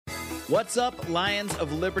What's up, Lions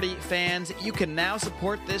of Liberty fans? You can now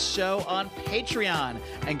support this show on Patreon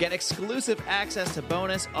and get exclusive access to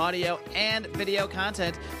bonus audio and video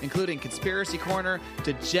content, including Conspiracy Corner,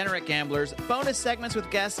 Degenerate Gamblers, bonus segments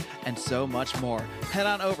with guests, and so much more. Head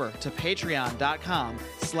on over to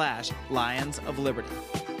patreon.com/Lions of Liberty.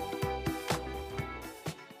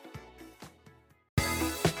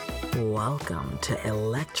 Welcome to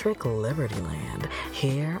Electric Liberty Land,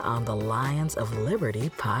 here on the Lions of Liberty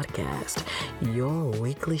podcast, your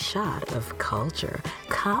weekly shot of culture,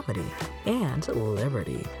 comedy, and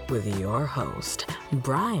liberty with your host,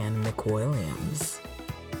 Brian McWilliams.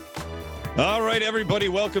 All right, everybody,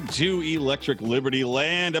 welcome to Electric Liberty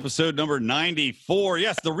Land, episode number 94.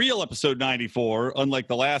 Yes, the real episode 94, unlike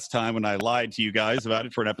the last time when I lied to you guys about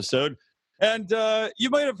it for an episode. And you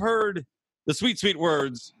might have heard the sweet, sweet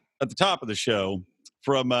words at the top of the show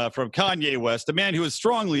from Kanye West, a man who has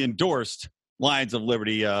strongly endorsed Lions of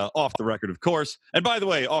Liberty off the record, of course. And by the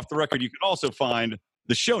way, off the record, you can also find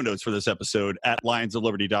the show notes for this episode at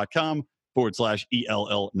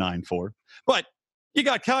lionsofliberty.com/ELL94. But you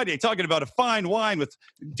got Kanye talking about a fine wine with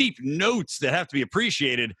deep notes that have to be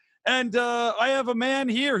appreciated. And I have a man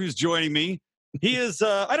here who's joining me. He is,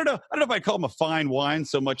 I don't know if I call him a fine wine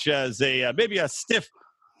so much as maybe a stiff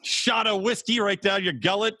shot of whiskey right down your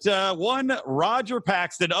gullet. One Roger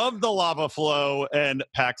Paxton of the Lava Flow and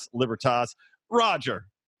Pax Libertas. Roger,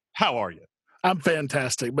 how are you? I'm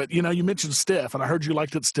fantastic. But, you know, you mentioned stiff, and I heard you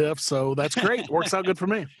liked it stiff, so that's great. Works out good for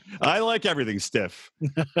me. I like everything stiff.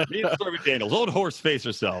 Me and Stormy Daniels, old horse face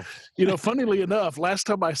herself. You know, funnily enough, last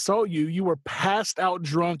time I saw you, you were passed out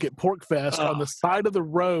drunk at Pork Fest on the side of the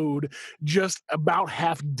road, just about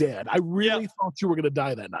half dead. I really thought you were going to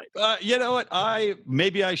die that night. You know what?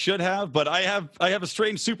 Maybe I should have, but I have a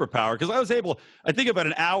strange superpower because I was able, I think about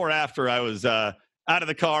an hour after I was out of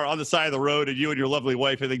the car on the side of the road, and you and your lovely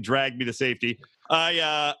wife, I think, dragged me to safety.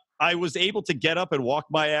 I was able to get up and walk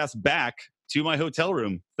my ass back to my hotel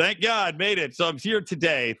room. Thank God, made it. So I'm here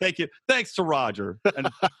today. Thank you. Thanks to Roger. And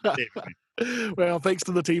well, thanks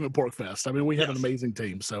to the team at Pork Fest. I mean, we have an amazing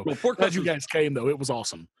team. So as you guys came, though, it was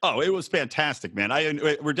awesome. Oh, it was fantastic, man.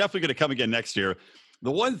 We're definitely going to come again next year.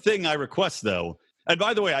 The one thing I request, though, and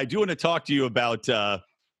by the way, I do want to talk to you about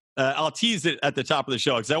I'll tease it at the top of the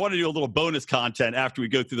show because I want to do a little bonus content after we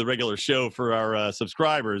go through the regular show for our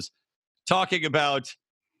subscribers, talking about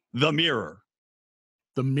The Mirror.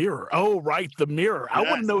 The Mirror. Oh, right. The Mirror. Yes. I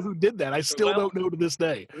want to know who did that. I still don't know to this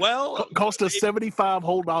day. Well, cost us $75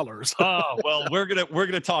 whole. Oh, well, we're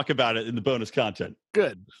gonna talk about it in the bonus content.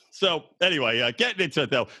 Good. So anyway, getting into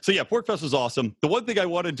it though. So yeah, Pork Fest was awesome. The one thing I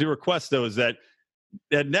wanted to request though is that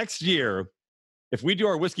next year, if we do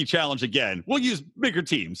our whiskey challenge again, we'll use bigger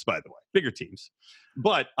teams, by the way, bigger teams.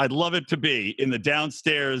 But I'd love it to be in the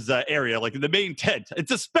downstairs area, like in the main tent.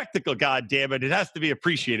 It's a spectacle, God damn it. It has to be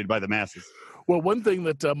appreciated by the masses. Well, one thing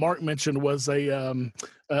that Mark mentioned was a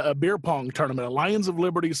beer pong tournament, a Lions of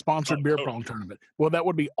Liberty sponsored beer pong tournament. Well, that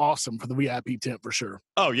would be awesome for the VIP tent for sure.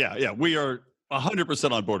 Oh, yeah. We are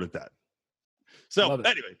 100% on board with that. So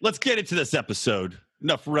anyway, let's get into this episode.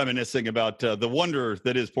 Enough reminiscing about the wonder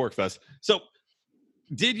that is Pork Fest. So,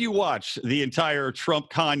 did you watch the entire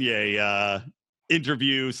Trump-Kanye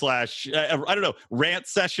interview / I don't know, rant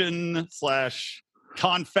session /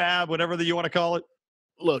 confab, whatever you want to call it?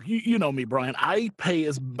 Look, you know me, Brian. I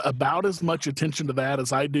pay about as much attention to that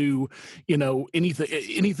as I do, you know,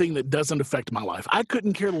 anything that doesn't affect my life. I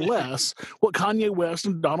couldn't care less what Kanye West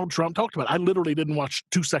and Donald Trump talked about. I literally didn't watch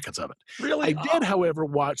 2 seconds of it. Really? I did, however,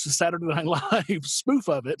 watch the Saturday Night Live spoof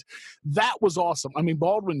of it. That was awesome. I mean,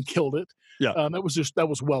 Baldwin killed it. Yeah. That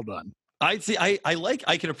was well done. I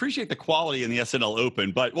can appreciate the quality in the SNL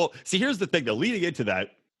Open, but here's the thing though, leading into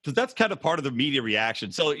that, because that's kind of part of the media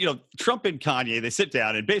reaction. So, you know, Trump and Kanye, they sit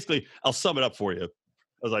down and basically, I'll sum it up for you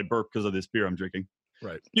as I burp because of this beer I'm drinking.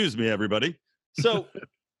 Right. Excuse me, everybody. So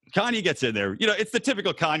Kanye gets in there. You know, it's the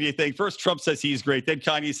typical Kanye thing. First, Trump says he's great. Then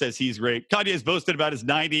Kanye says he's great. Kanye has boasted about his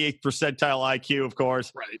 98th percentile IQ, of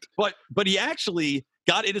course. Right. But he actually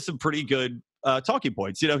got into some pretty good talking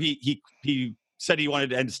points. You know, he said he wanted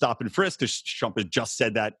to end stop and frisk because Trump had just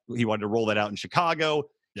said that he wanted to roll that out in Chicago.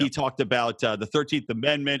 Yep. He talked about the 13th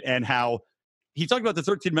Amendment and how he talked about the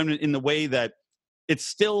 13th Amendment in the way that it's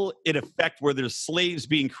still in effect where there's slaves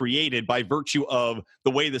being created by virtue of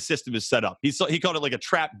the way the system is set up. He called it like a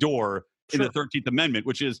trap door in the 13th Amendment,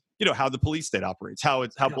 which is, you know, how the police state operates, how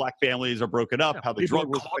black families are broken up, how the people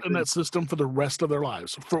drug are caught in that system for the rest of their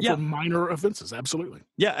lives for minor offenses. Absolutely.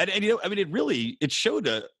 Yeah. And you know, I mean, it showed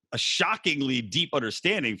a shockingly deep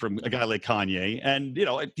understanding from a guy like Kanye. And, you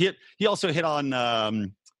know, he also hit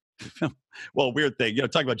on well, weird thing,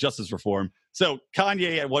 talking about justice reform. So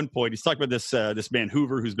Kanye at one point, he's talking about this man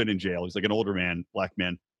Hoover who's been in jail. He's like an older man, black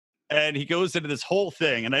man. And he goes into this whole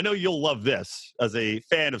thing, and I know you'll love this as a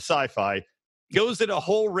fan of sci-fi, goes into a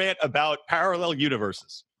whole rant about parallel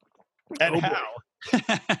universes and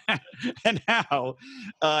how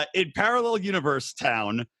in parallel universe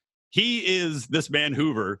town, he is this man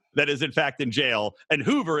Hoover that is in fact in jail, and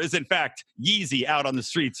Hoover is in fact Yeezy out on the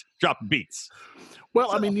streets dropping beats.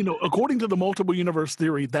 Well, I mean, according to the multiple universe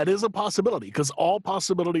theory, that is a possibility because all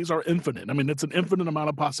possibilities are infinite. I mean, it's an infinite amount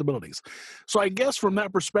of possibilities. So I guess from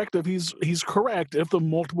that perspective, he's correct if the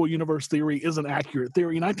multiple universe theory is an accurate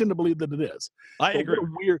theory, and I tend to believe that it is. I agree.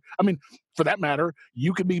 Weird. I mean, for that matter,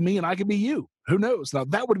 you could be me and I could be you. Who knows? Now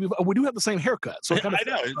that would be. We do have the same haircut, so it kind of I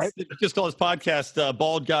know. fits, right? Just call his podcast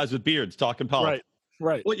 "Bald Guys with Beards Talking Politics."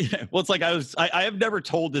 Right. Well, yeah. Well, it's like I have never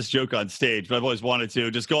told this joke on stage, but I've always wanted to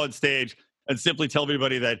just go on stage and simply tell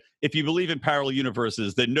everybody that if you believe in parallel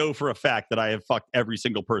universes, then know for a fact that I have fucked every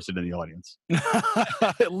single person in the audience.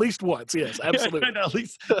 At least once, yes, absolutely. At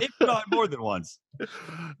least, if not more than once.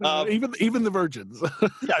 Even the virgins.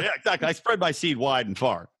 yeah, exactly. I spread my seed wide and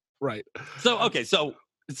far. Right. So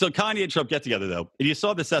Kanye and Trump get together, though, and you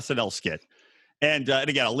saw this SNL skit. And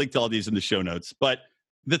again, I'll link to all these in the show notes. But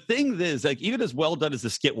the thing is, like, even as well done as the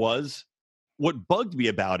skit was, what bugged me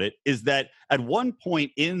about it is that at one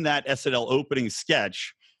point in that SNL opening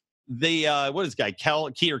sketch, they what is this guy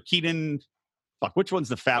Keaton? Fuck, which one's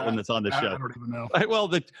the fat one that's on the show? I don't even know.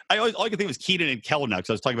 All I could think was Keaton and Kellner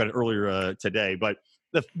because I was talking about it earlier today. But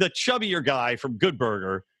the chubbier guy from Good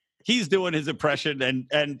Burger, he's doing his impression,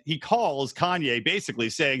 and he calls Kanye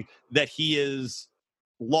basically saying that he is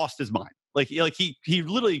lost his mind. Like he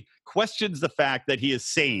literally questions the fact that he is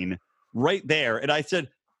sane right there. And I said,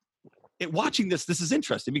 watching this is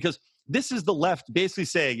interesting because this is the left basically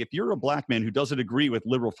saying if you're a black man who doesn't agree with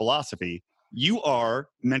liberal philosophy, you are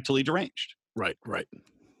mentally deranged. Right.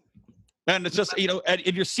 And it's just, and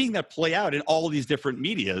you're seeing that play out in all of these different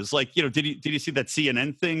medias. Like, did you see that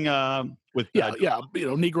CNN thing with?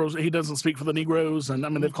 Negroes. He doesn't speak for the Negroes, and I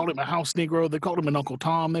mean they've called him a house Negro. They called him an Uncle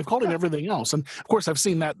Tom. They've called him everything else. And of course, I've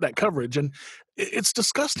seen that coverage, and it's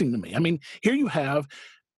disgusting to me. I mean, here you have.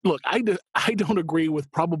 Look, I don't agree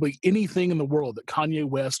with probably anything in the world that Kanye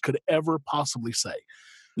West could ever possibly say.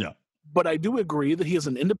 Yeah. But I do agree that he is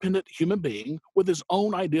an independent human being with his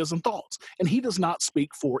own ideas and thoughts. And he does not speak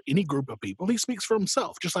for any group of people. He speaks for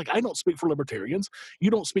himself. Just like I don't speak for libertarians. You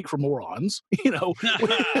don't speak for morons. Very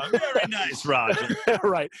nice, Roger.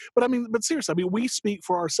 Right. But seriously, I mean, we speak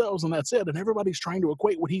for ourselves and that's it. And everybody's trying to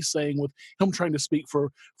equate what he's saying with him trying to speak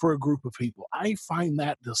for a group of people. I find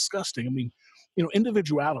that disgusting. I mean,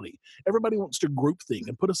 individuality. Everybody wants to groupthink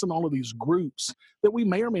and put us in all of these groups that we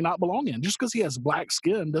may or may not belong in. Just because he has black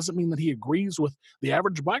skin doesn't mean that he agrees with the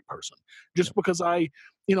average black person. Just because I,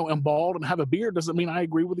 am bald and have a beard doesn't mean I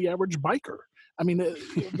agree with the average biker. I mean,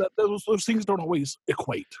 those things don't always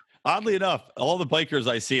equate. Oddly enough, all the bikers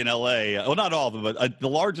I see in LA, well, not all of them, but the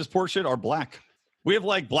largest portion are black. We have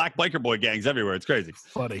like black biker boy gangs everywhere. It's crazy.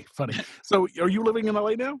 Funny. So are you living in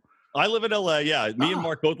LA now? I live in LA. Yeah, me and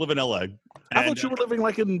Mark both live in LA. I thought you were living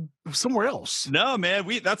like in somewhere else. No, man.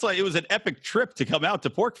 That's why it was an epic trip to come out to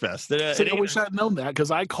PorcFest. I wish I'd known that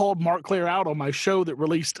because I called Mark Claire out on my show that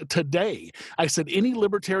released today. I said any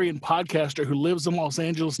libertarian podcaster who lives in Los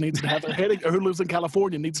Angeles needs to have their head, or who lives in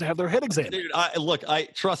California needs to have their head examined.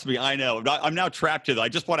 Dude, trust me, I know. I'm now trapped to that. I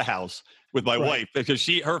just bought a house with my wife because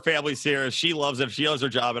her family's here. She loves it. She loves her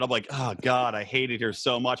job. And I'm like, oh God, I hate it here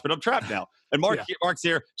so much, but I'm trapped now. And Mark's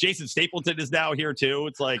here. Jason Stapleton is now here too.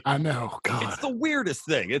 It's like, I know, God, it's the weirdest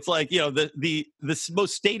thing. It's like, the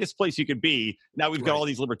most statist place you could be. Now we've got all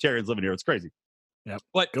these libertarians living here. It's crazy. Yeah.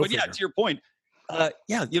 But yeah, to your point,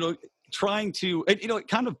 trying to, it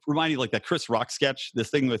kind of reminded me like that Chris Rock sketch, this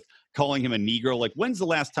thing with calling him a Negro. Like, when's the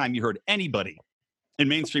last time you heard anybody in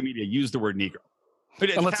mainstream media use the word Negro?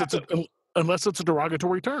 Unless it's a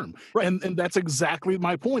derogatory term, right? And that's exactly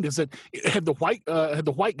my point. Is that had the white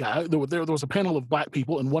guy, there was a panel of black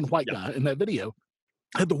people and one white guy in that video.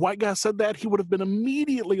 Had the white guy said that, he would have been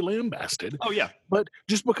immediately lambasted. Oh yeah. But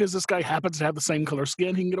just because this guy happens to have the same color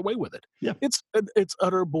skin, he can get away with it. Yeah. It's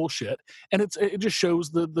utter bullshit, and it just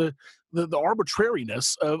shows the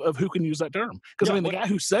arbitrariness of who can use that term. Because the guy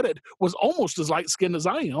who said it was almost as light skinned as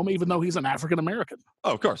I am, even though he's an African American.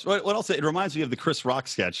 Oh, of course. What I'll say, it reminds me of the Chris Rock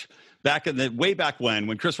sketch way back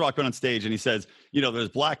when Chris Rock went on stage and he says, there's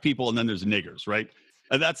black people and then there's niggers, right?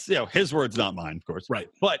 And that's, his words, not mine, of course. Right.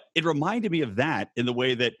 But it reminded me of that in the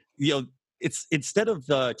way that, it's instead of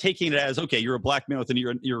taking it as, okay, you're a black man with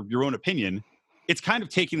your own opinion, it's kind of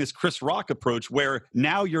taking this Chris Rock approach where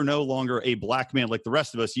now you're no longer a black man like the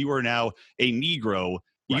rest of us. You are now a Negro,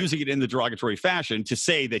 using it in the derogatory fashion to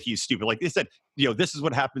say that he's stupid. Like they said, this is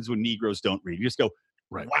what happens when Negroes don't read. You just go,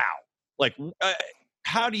 wow. Like,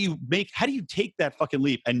 how do you take that fucking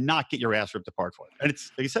leap and not get your ass ripped apart for it? And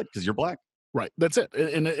it's, like I said, because you're black. Right. That's it.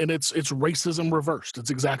 And it's racism reversed. It's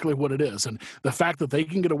exactly what it is. And the fact that they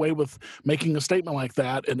can get away with making a statement like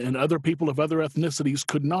that and other people of other ethnicities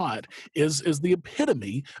could not is the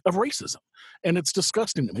epitome of racism. And it's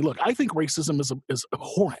disgusting to me. Look, I think racism is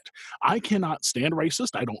abhorrent. I cannot stand racist.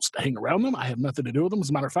 I don't hang around them. I have nothing to do with them. As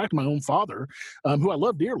a matter of fact, my own father, who I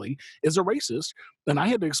love dearly, is a racist. And I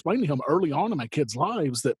had to explain to him early on in my kids'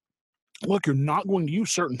 lives that, look, you're not going to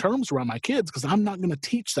use certain terms around my kids because I'm not going to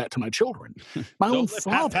teach that to my children. My own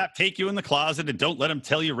father. Pap take you in the closet and don't let him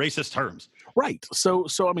tell you racist terms. Right. So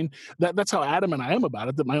I mean, that's how adamant I am about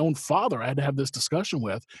it, that my own father I had to have this discussion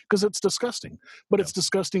with because it's disgusting. But it's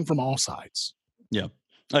disgusting from all sides. Yeah.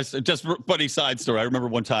 Just funny side story. I remember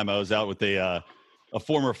one time I was out with a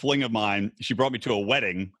former fling of mine. She brought me to a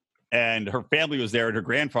wedding and her family was there and her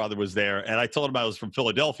grandfather was there. And I told him I was from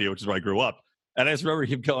Philadelphia, which is where I grew up. And I just remember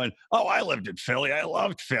him going, "Oh, I lived in Philly. I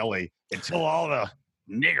loved Philly until all the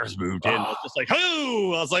niggers moved in." I was just like,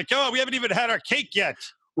 "Oh!" I was like, "Oh, we haven't even had our cake yet."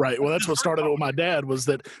 Right. Well, that's what started with my dad was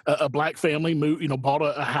that a black family moved, bought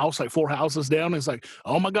a house like 4 houses down. And it's like,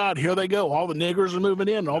 oh my God, here they go. All the niggers are moving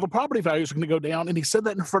in and all the property values are going to go down. And he said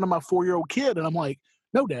that in front of my 4-year-old kid. And I'm like,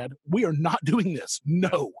 no, Dad, we are not doing this.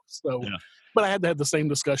 No. So, but I had to have the same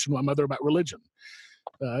discussion with my mother about religion.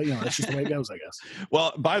 That's just the way it goes, I guess.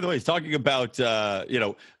 Well, by the way, talking about,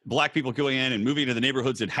 black people going in and moving into the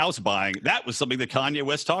neighborhoods and house buying, that was something that Kanye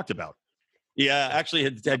West talked about. He actually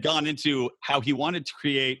had gone into how he wanted to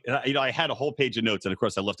create, I had a whole page of notes, and of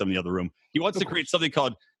course I left them in the other room. He wants to create something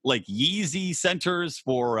called like Yeezy centers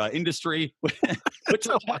for industry, which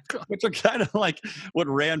are kind of like what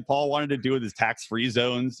Rand Paul wanted to do with his tax-free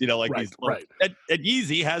zones. And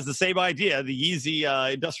Yeezy has the same idea, the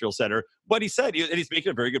Yeezy Industrial Center. But he said, and he's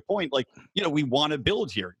making a very good point, like, we want to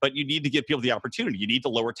build here, but you need to give people the opportunity. You need to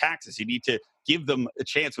lower taxes. You need to give them a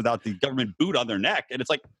chance without the government boot on their neck. And it's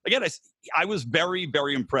like, again, I was very,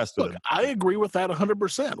 very impressed with him. I agree with that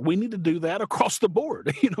 100%. We need to do that across the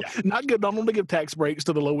board. Not only give tax breaks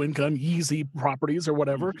to the low-income Yeezy properties or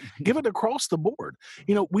whatever, give it across the board.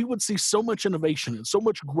 We would see so much innovation and so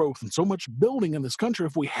much growth and so much building in this country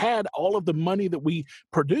if we had all of the money that we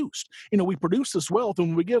produced. We produce this wealth, and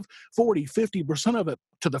when we give 40-50% of it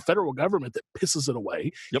to the federal government that pisses it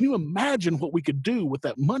away. Can you imagine what we could do with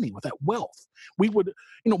that money, with that wealth? We would,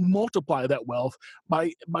 multiply that wealth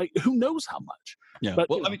by who knows how much. Yeah. But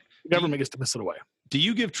the government gets to piss it away. Do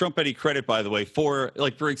you give Trump any credit, by the way, for,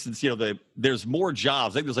 like, for instance, there's more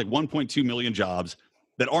jobs. I think there's like 1.2 million jobs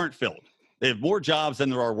that aren't filled. They have more jobs than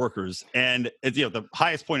there are workers. And it's, the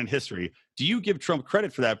highest point in history. Do you give Trump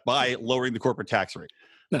credit for that by lowering the corporate tax rate?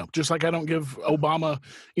 No, just like I don't give Obama,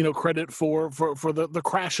 credit for the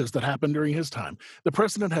crashes that happened during his time. The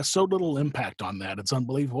president has so little impact on that. It's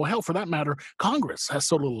unbelievable. Hell, for that matter, Congress has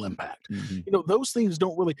so little impact. Mm-hmm. Those things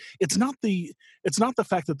don't really, it's not the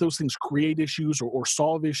fact that those things create issues or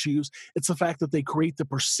solve issues. It's the fact that they create the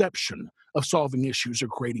perception of solving issues or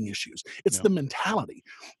creating issues. It's the mentality.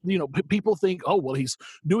 People think, oh, well, he's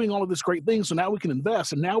doing all of this great things, so now we can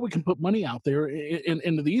invest and now we can put money out there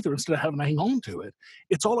into the ether instead of having to hang on to it.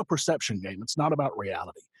 It's all a perception game. It's not about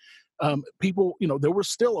reality. People, there was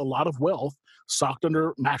still a lot of wealth socked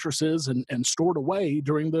under mattresses and stored away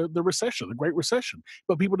during the recession, the Great Recession.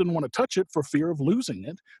 But people didn't want to touch it for fear of losing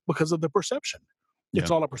it because of the perception. It's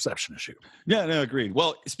all a perception issue. Yeah, no, agreed.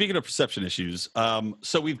 Well, speaking of perception issues,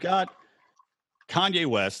 so we've got Kanye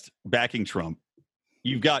West backing Trump.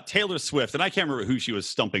 You've got Taylor Swift, and I can't remember who she was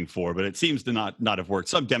stumping for, but it seems to not have worked.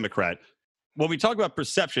 Some Democrat. When we talk about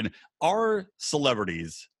perception, are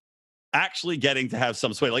celebrities actually getting to have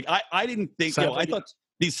some sway? Like, I didn't think, I thought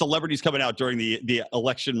these celebrities coming out during the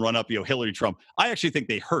election run up, Hillary, Trump, I actually think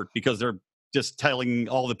they hurt because they're just telling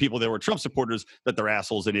all the people that were Trump supporters that they're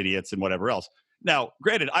assholes and idiots and whatever else. Now,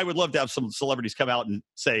 granted, I would love to have some celebrities come out and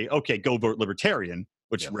say, okay, go vote libertarian,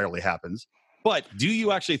 which rarely happens. But do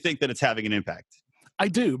you actually think that it's having an impact? I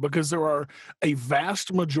do, because there are a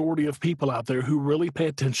vast majority of people out there who really pay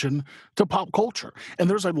attention to pop culture. And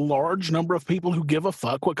there's a large number of people who give a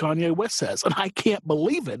fuck what Kanye West says. And I can't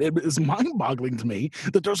believe it. It is mind-boggling to me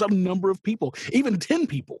that there's a number of people, even 10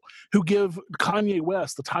 people, who give Kanye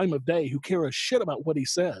West the time of day, who care a shit about what he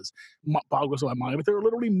says. Boggles my mind, but there are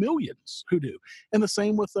literally millions who do. And the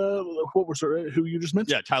same with who you just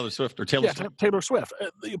mentioned. Yeah, Taylor Swift or Taylor Swift. Taylor Swift.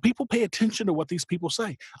 People pay attention to what these people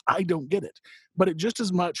say. I don't get it. But it just just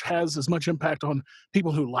as much has as much impact on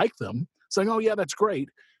people who like them, saying, "Oh yeah, that's great."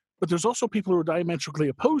 But there's also people who are diametrically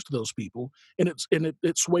opposed to those people, and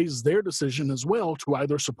it sways their decision as well to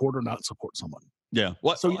either support or not support someone. Yeah.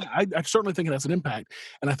 What? So yeah, I certainly think it has an impact,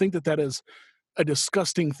 and I think that is a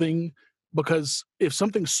disgusting thing, because if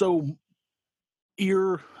something's so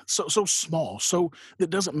small, so that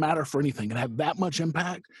doesn't matter for anything, and have that much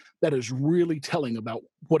impact, that is really telling about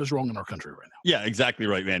what is wrong in our country right now. Yeah, exactly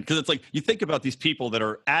right, man. Because it's like you think about these people that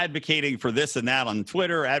are advocating for this and that on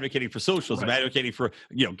Twitter, advocating for socialism, Right. advocating for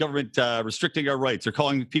government restricting our rights, or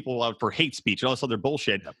calling people out for hate speech and all this other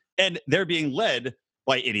bullshit, Yep. and they're being led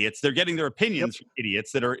by idiots. They're getting their opinions from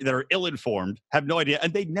idiots that are ill-informed, have no idea,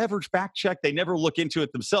 and they never fact check. They never look into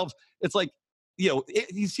it themselves. It's like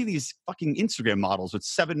you see these fucking Instagram models with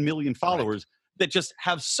 7 million followers that just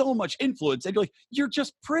have so much influence, and you're like, you're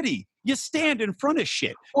just pretty. You stand in front of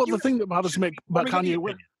shit. Well, the thing that bothers me about forming any Kanye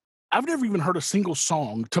West, opinion. I've never even heard a single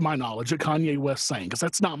song, to my knowledge, that Kanye West sang, because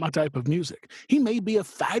that's not my type of music. He may be a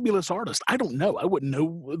fabulous artist. I don't know. I wouldn't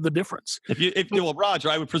know the difference. Well, Roger,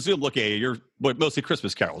 I would presume, look, you're mostly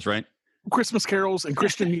Christmas carols, right? Christmas carols and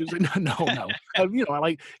Christian music. No. I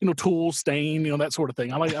like, Tool, Stain, that sort of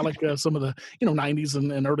thing. I like some of the, 90s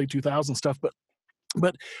and early 2000s stuff.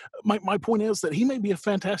 But my point is that he may be a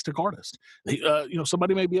fantastic artist.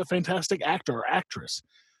 Somebody may be a fantastic actor or actress.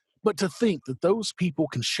 But to think that those people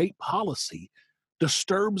can shape policy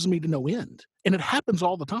disturbs me to no end. And it happens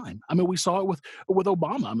all the time. I mean, we saw it with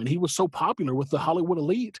Obama. I mean, he was so popular with the Hollywood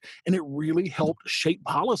elite, and it really helped shape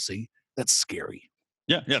policy. That's scary.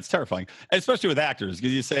 Yeah, it's terrifying, especially with actors,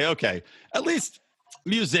 because you say, okay, at least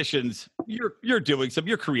musicians, you're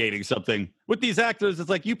creating something. With these actors, it's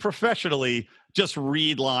like you professionally just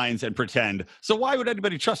read lines and pretend. So why would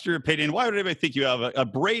anybody trust your opinion? Why would anybody think you have a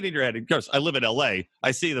brain in your head? Of course, I live in LA.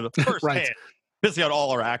 I see them firsthand. Right. Missing out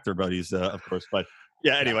all our actor buddies, of course. But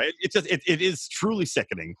yeah, anyway, it is truly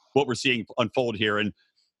sickening what we're seeing unfold here. And,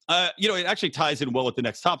 it actually ties in well with the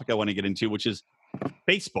next topic I want to get into, which is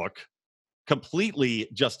Facebook completely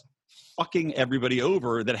just fucking everybody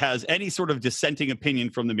over that has any sort of dissenting opinion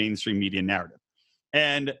from the mainstream media narrative.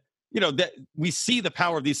 And, that we see the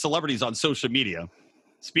power of these celebrities on social media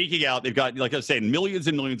speaking out. They've got, like I was saying, millions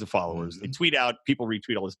and millions of followers. They tweet out, people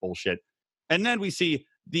retweet all this bullshit. And then we see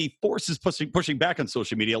the forces pushing back on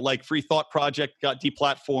social media, like Free Thought Project got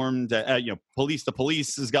deplatformed. Police the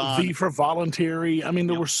Police is gone. V for Voluntary. I mean,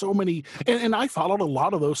 there were so many, and I followed a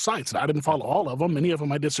lot of those sites. I didn't follow all of them. Many of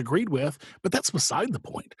them I disagreed with, but that's beside the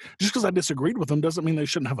point. Just because I disagreed with them doesn't mean they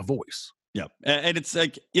shouldn't have a voice. Yeah, and it's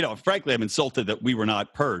like, frankly, I'm insulted that we were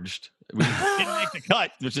not purged. We didn't make the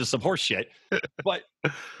cut, which is some horse shit. But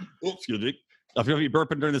excuse me, I'm going to be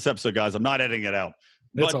burping during this episode, guys. I'm not editing it out.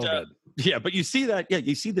 It's But all good. yeah, but you see that,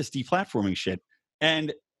 you see this deplatforming shit,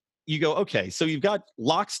 and you go, okay, so you've got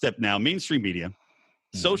lockstep now, mainstream media,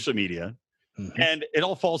 social media, and it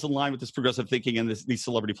all falls in line with this progressive thinking and these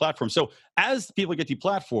celebrity platforms. So as people get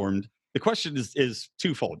deplatformed, the question is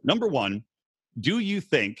twofold. Number one, do you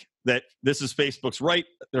think that this is Facebook's right,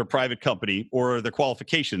 they're a private company, or their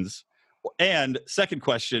qualifications? And second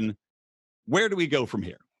question, where do we go from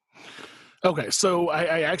here? Okay, so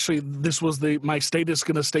I actually, this was my State is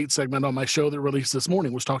Gonna State segment on my show that released this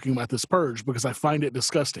morning, was talking about this purge, because I find it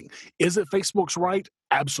disgusting. Is it Facebook's right?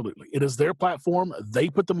 Absolutely. It is their platform. They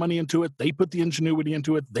put the money into it. They put the ingenuity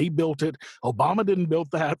into it. They built it. Obama didn't build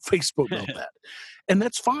that. Facebook built that. And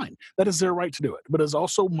that's fine. That is their right to do it. But it's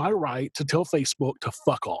also my right to tell Facebook to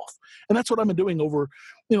fuck off. And that's what I've been doing over,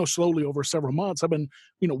 slowly over several months. I've been,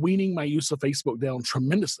 weaning my use of Facebook down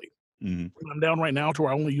tremendously. I'm down right now to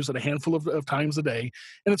where I only use it a handful of times a day,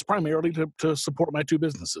 and it's primarily to support my two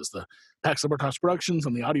businesses, the Pax Libertas Productions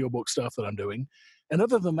and the audiobook stuff that I'm doing. And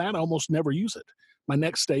other than that, I almost never use it. My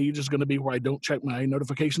next stage is going to be where I don't check my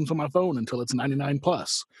notifications on my phone until it's 99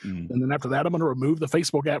 plus. And then after that, I'm going to remove the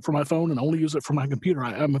Facebook app from my phone and only use it for my computer.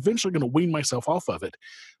 I'm eventually going to wean myself off of it,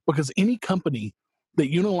 because any company that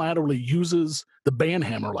unilaterally uses the ban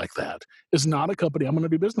hammer like that is not a company I'm going to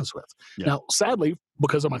do business with. Yeah. Now, sadly,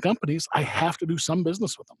 because of my companies, I have to do some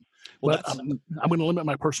business with them. Well, But I'm going to limit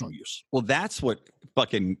my personal use. Well, that's what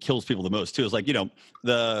fucking kills people the most too. Is like,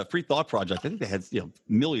 the Free Thought Project, I think they had,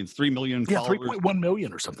 millions, 3 million Yeah, followers. 3.1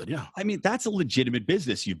 million or something, yeah. I mean, that's a legitimate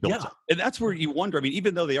business you built. Yeah. And that's where you wonder, I mean,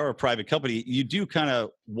 even though they are a private company, you do kind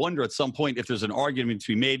of wonder at some point if there's an argument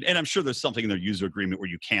to be made. And I'm sure there's something in their user agreement where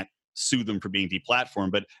you can't sue them for being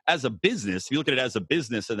deplatformed. But as a business, if you look at it as a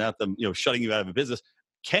business and at them, shutting you out of a business,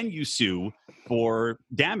 can you sue for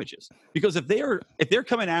damages? Because if they're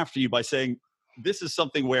coming after you by saying this is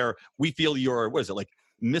something where we feel you're, what is it, like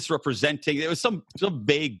misrepresenting, it was some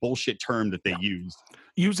vague bullshit term that they used.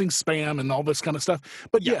 using spam and all this kind of stuff.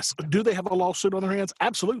 But yes, do they have a lawsuit on their hands?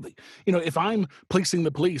 Absolutely. If I'm policing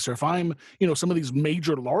the police, or if I'm, some of these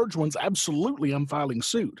major large ones, absolutely I'm filing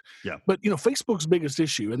suit. Yeah. But Facebook's biggest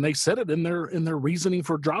issue, and they said it in their reasoning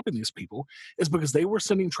for dropping these people, is because they were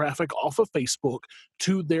sending traffic off of Facebook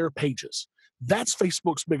to their pages. That's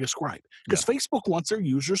Facebook's biggest gripe, because Facebook wants their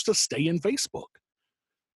users to stay in Facebook.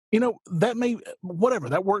 That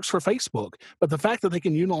that works for Facebook, but the fact that they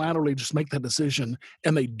can unilaterally just make that decision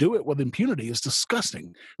and they do it with impunity is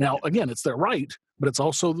disgusting. Now, again, it's their right, but it's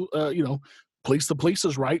also, the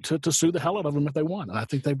police's right to sue the hell out of them if they want. And I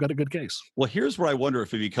think they've got a good case. Well, here's where I wonder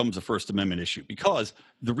if it becomes a First Amendment issue, because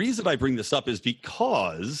the reason I bring this up is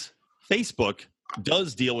because Facebook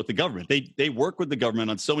does deal with the government. They work with the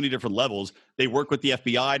government on so many different levels. They work with the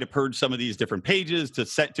FBI to purge some of these different pages,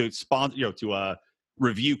 to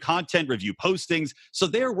review content, review postings. So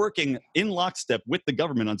they're working in lockstep with the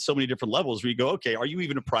government on so many different levels where you go, okay, are you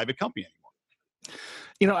even a private company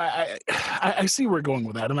anymore? I see where we're going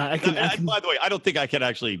with that. And I can, by the way, I don't think I can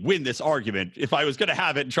actually win this argument if I was going to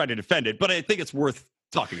have it and try to defend it, but I think it's worth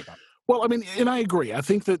talking about. Well, and I agree. I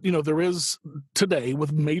think that, there is today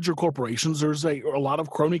with major corporations, there's a lot of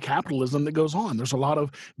crony capitalism that goes on. There's a lot of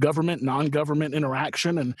government, non-government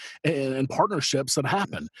interaction and partnerships that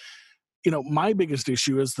happen. My biggest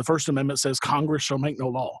issue is the First Amendment says Congress shall make no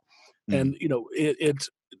law. And, it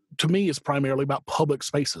to me is primarily about public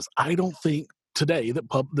spaces. I don't think today that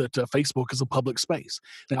Facebook is a public space.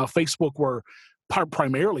 Now, if Facebook were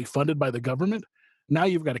primarily funded by the government, now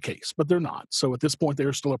you've got a case, but they're not. So at this point,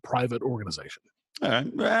 they're still a private organization. All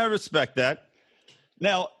right. I respect that.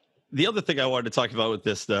 Now, the other thing I wanted to talk about with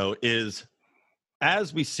this, though, is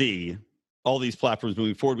as we see all these platforms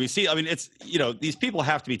moving forward, we see, it's, these people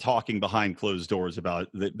have to be talking behind closed doors about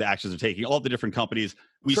the actions they're taking, all the different companies.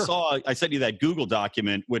 We saw, I sent you that Google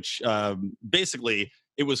document, which basically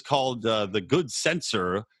it was called the Good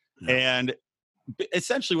Censor. Yeah. And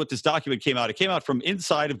essentially what this document it came out from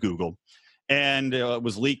inside of Google. And it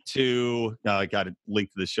was leaked to, I got it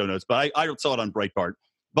linked to the show notes, but I saw it on Breitbart.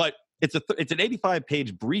 But it's an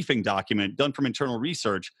 85-page briefing document done from internal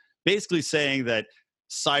research, basically saying that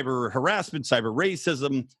cyber harassment, cyber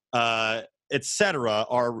racism, et cetera,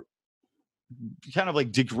 are kind of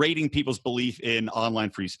like degrading people's belief in online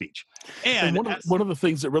free speech. And one of the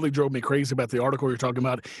things that really drove me crazy about the article you're talking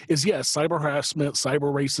about is, yes, cyber harassment,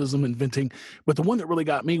 cyber racism, and venting. But the one that really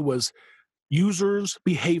got me was users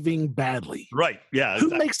behaving badly. Right. Yeah. Who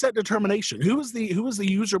makes that determination? Who is the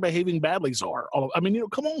user behaving badly czar?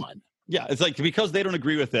 Come on. Yeah, it's like because they don't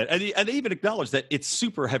agree with it, and they even acknowledge that it's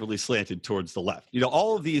super heavily slanted towards the left.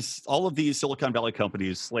 All of these Silicon Valley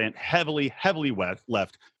companies slant heavily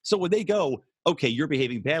left. So when they go, okay, you're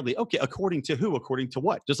behaving badly. Okay, according to who? According to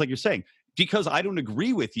what? Just like you're saying, because I don't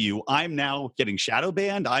agree with you, I'm now getting shadow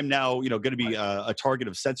banned. I'm now going to be a target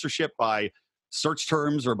of censorship by search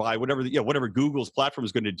terms or by whatever Google's platform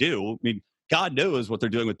is going to do. God knows what they're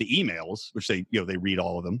doing with the emails, which they read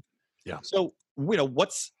all of them. Yeah. So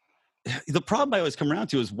what's the problem I always come around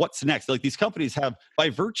to is what's next. Like these companies have, by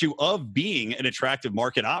virtue of being an attractive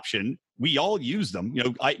market option, we all use them.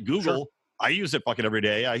 Google, sure. I use it fucking every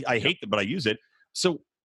day. I hate it, but I use it. So,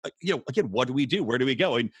 again, what do we do? Where do we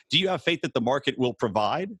go? And do you have faith that the market will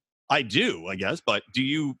provide? I do, I guess. But do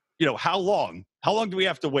you, how long? How long do we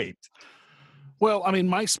have to wait? Well,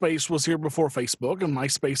 MySpace was here before Facebook, and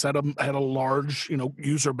MySpace had a large,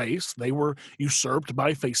 user base. They were usurped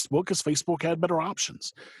by Facebook because Facebook had better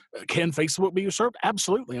options. Can Facebook be usurped?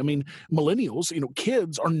 Absolutely. Millennials,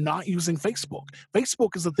 kids are not using Facebook.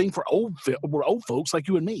 Facebook is the thing for old folks like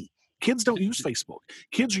you and me. Kids don't use Facebook.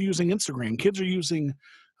 Kids are using Instagram. Kids are using,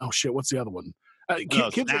 what's the other one?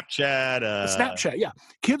 Snapchat. Snapchat, yeah.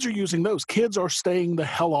 Kids are using those. Kids are staying the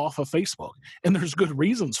hell off of Facebook. And there's good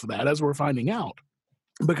reasons for that, as we're finding out.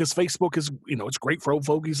 Because Facebook is, it's great for old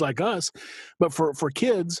fogies like us. But for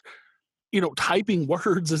kids, typing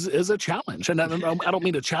words is a challenge. And I don't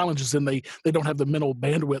mean a challenge as in they don't have the mental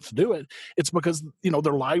bandwidth to do it. It's because,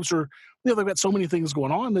 their lives are, they've got so many things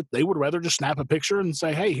going on that they would rather just snap a picture and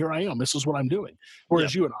say, hey, here I am. This is what I'm doing.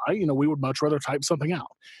 Whereas you and I, we would much rather type something out.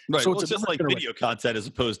 Right. So it's just like video content as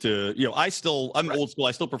opposed to, I'm old school.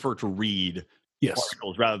 I still prefer to read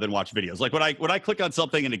articles rather than watch videos. Like when I click on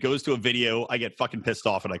something and it goes to a video, I get fucking pissed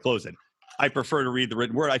off and I close it. I prefer to read the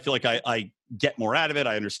written word. I feel like I get more out of it.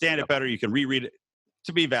 I understand it better. You can reread it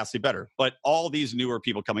to be vastly better. But all these newer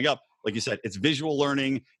people coming up, like you said, it's visual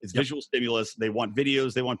learning, it's visual stimulus. They want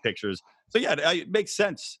videos, they want pictures. So yeah, it makes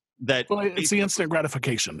sense that Well, it's the instant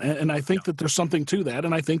gratification. And I think that there's something to that.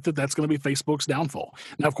 And I think that that's going to be Facebook's downfall.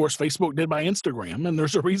 Now, of course, Facebook did buy Instagram, and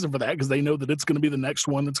there's a reason for that because they know that it's going to be the next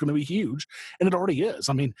one that's going to be huge. And it already is.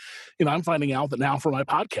 I mean, I'm finding out that now for my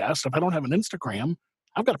podcast, if I don't have an Instagram,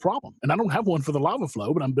 I've got a problem. And I don't have one for the Lava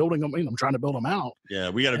Flow, but I'm building them. I'm trying to build them out. Yeah,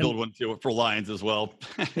 we got to build one too for Lions as well.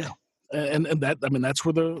 Yeah. And that, I mean, that's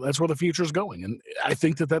where the future is going. And I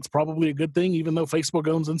think that that's probably a good thing, even though Facebook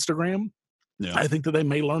owns Instagram. Yeah. I think that they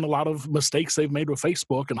may learn a lot of mistakes they've made with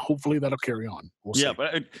Facebook, and hopefully that'll carry on. We'll see. Yeah,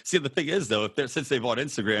 but see, the thing is, though, since they bought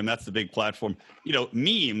Instagram, that's the big platform.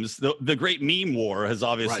 Memes, the great meme war has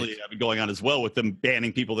obviously been going on as well with them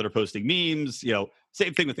banning people that are posting memes.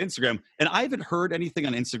 Same thing with Instagram. And I haven't heard anything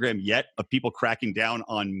on Instagram yet of people cracking down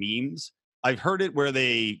on memes. I've heard it where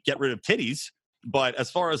they get rid of titties, but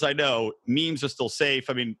as far as I know, memes are still safe.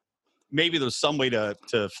 I mean, maybe there's some way to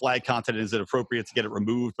flag content. Is it appropriate to get it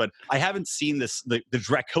removed? But I haven't seen the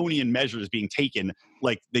draconian measures being taken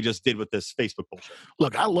like they just did with this Facebook bullshit.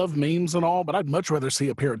 Look, I love memes and all, but I'd much rather see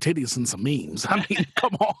a pair of titties than some memes. I mean,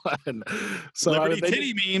 come on. So Liberty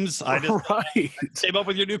titty memes. I just came up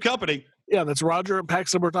with your new company. Yeah, that's Roger at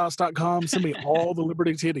PaxLibertas.com. Send me all the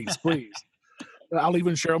Liberty titties, please. I'll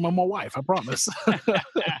even share them with my wife, I promise.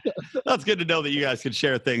 That's good to know that you guys can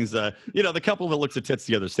share things. The couple that looks at tits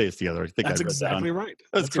together stays together. I think that's exactly right.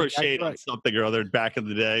 That's crocheted exactly something or other back in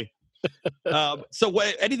the day.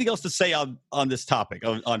 Anything else to say on this topic,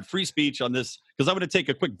 on free speech, on this? Because I'm going to take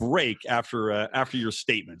a quick break after your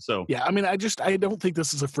statement. So yeah, I mean, I don't think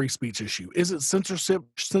this is a free speech issue. Is it censorship?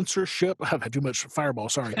 I've had too much Fireball.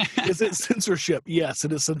 Sorry. Is it censorship? Yes,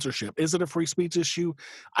 it is censorship. Is it a free speech issue?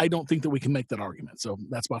 I don't think that we can make that argument. So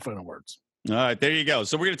that's my final words. All right, there you go.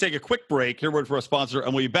 So we're going to take a quick break. Here, word for our sponsor,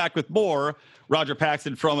 and we'll be back with more. Roger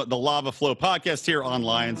Paxton from the Lava Flow podcast here on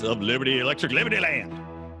Lions of Liberty, Electric Liberty Land.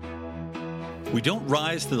 We don't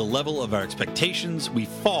rise to the level of our expectations, we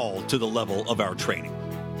fall to the level of our training.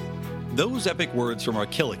 Those epic words from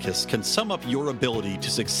Archilochus can sum up your ability to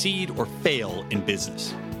succeed or fail in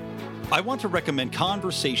business. I want to recommend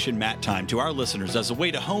Conversation Mat Time to our listeners as a way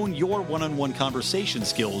to hone your one-on-one conversation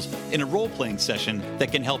skills in a role-playing session that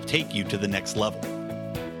can help take you to the next level.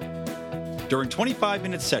 During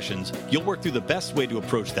 25-minute sessions, you'll work through the best way to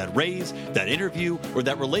approach that raise, that interview, or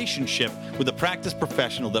that relationship with a practiced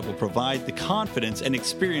professional that will provide the confidence and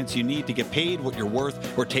experience you need to get paid what you're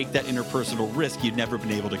worth or take that interpersonal risk you've never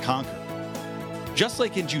been able to conquer. Just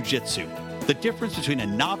like in jiu-jitsu, the difference between a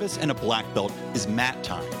novice and a black belt is mat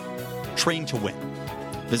time. Train to win.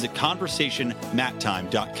 Visit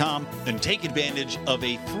conversationmattime.com and take advantage of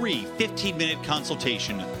a free 15-minute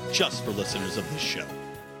consultation just for listeners of this show.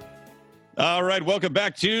 All right, welcome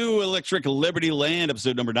back to Electric Liberty Land,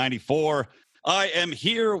 episode number 94. I am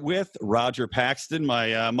here with Roger Paxton,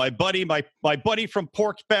 my buddy from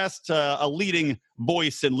PorcFest, a leading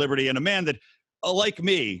voice in Liberty, and a man that, like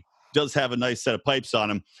me, does have a nice set of pipes on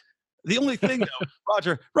him. The only thing,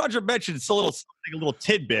 though, Roger mentioned a little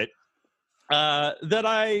tidbit that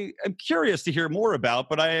I am curious to hear more about,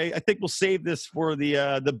 but I think we'll save this for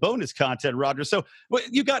the bonus content, Roger. So,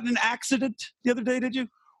 you got in an accident the other day, did you?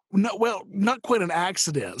 No, well, not quite an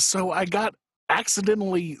accident. So I got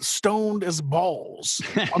accidentally stoned as balls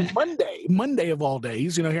on Monday of all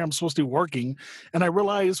days. Here I'm supposed to be working, and I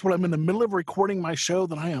realized when I'm in the middle of recording my show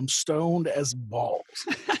that I am stoned as balls.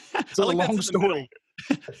 It's a long story.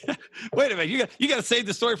 Wait a minute, you got to save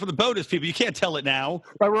the story for the bonus people. You can't tell it now.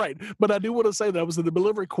 Right. But I do want to say that I was in the middle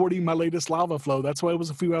of recording my latest Lava Flow. That's why I was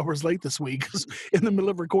a few hours late this week. Because in the middle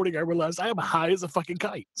of recording, I realized I am high as a fucking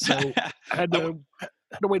kite. So I had to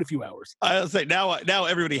wait a few hours. I'll say now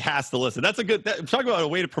everybody has to listen. That's I'm talking about a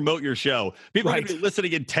way to promote your show. People are going to be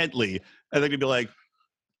listening intently, and they're going to be like,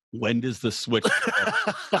 when does the switch?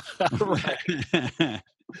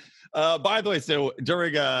 By the way, so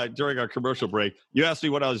during our commercial break, you asked me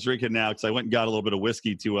what I was drinking now because I went and got a little bit of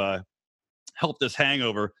whiskey to help this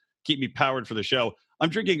hangover, keep me powered for the show. I'm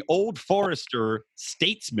drinking Old Forester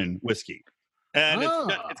Statesman whiskey, and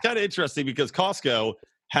it's kind of interesting because Costco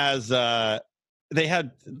has they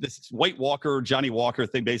had this White Walker, Johnny Walker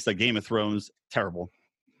thing based on Game of Thrones. Terrible,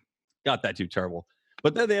 got that too terrible.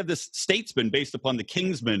 But then they have this Statesman based upon the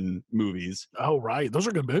Kingsman movies. Oh, right. Those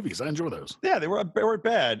are good movies. I enjoy those. Yeah, they weren't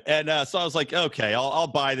bad. And so I was like, okay, I'll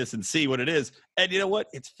buy this and see what it is. And you know what?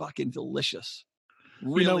 It's fucking delicious.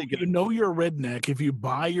 Really good. You're a redneck if you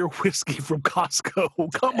buy your whiskey from Costco.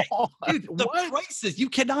 Come on. Dude, the prices. You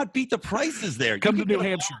cannot beat the prices there. Come to New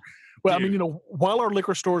Hampshire. Well, dude. I mean, while our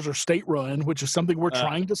liquor stores are state-run, which is something we're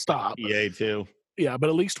trying to stop. EA, too. Yeah, but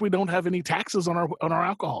at least we don't have any taxes on our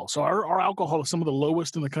alcohol. So our alcohol is some of the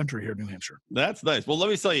lowest in the country here in New Hampshire. That's nice. Well, let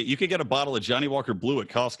me tell you, you could get a bottle of Johnny Walker Blue at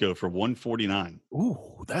Costco for $1.49.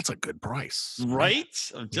 Ooh, that's a good price. Right?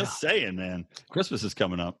 I'm just saying, man. Christmas is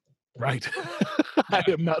coming up. Right. I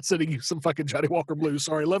am not sending you some fucking Johnny Walker Blue.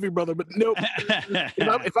 Sorry, love you, brother, but nope.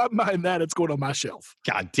 if I'm buying that, it's going on my shelf.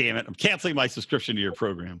 God damn it. I'm canceling my subscription to your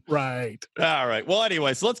program. Right. All right. Well,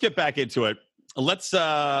 anyway, so let's get back into it. Let's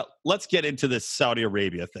get into this Saudi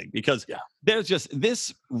Arabia thing, because there's just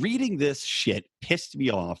this, reading this shit pissed me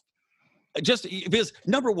off. Just because,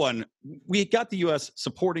 number one, we got the U.S.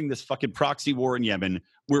 supporting this fucking proxy war in Yemen.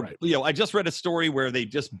 I just read a story where they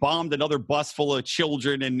just bombed another bus full of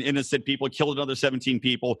children and innocent people, killed another 17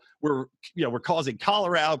 people. We're causing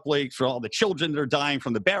cholera outbreaks for all the children that are dying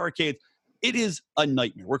from the barricades. It is a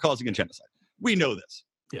nightmare. We're causing a genocide. We know this.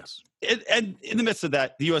 Yes. And in the midst of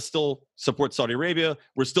that, the U.S. still supports Saudi Arabia.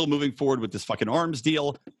 We're still moving forward with this fucking arms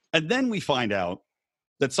deal. And then we find out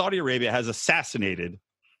that Saudi Arabia has assassinated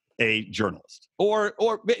a journalist. Or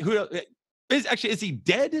who is he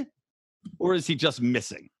dead, or is he just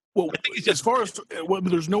missing? Well,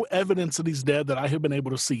 there's no evidence that he's dead that I have been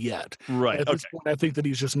able to see yet. Right. At this point, I think that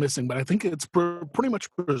he's just missing, but I think it's pretty much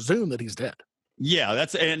presumed that he's dead. Yeah,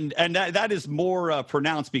 that is more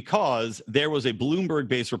pronounced because there was a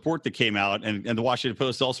Bloomberg-based report that came out, and the Washington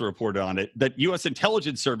Post also reported on it, that U.S.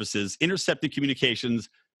 intelligence services intercepted communications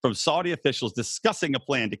from Saudi officials discussing a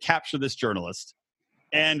plan to capture this journalist,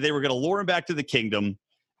 and they were going to lure him back to the kingdom,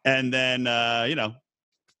 and then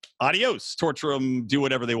adios, torture him, do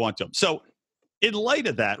whatever they want to him. So, in light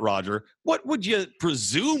of that, Roger, what would you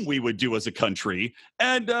presume we would do as a country,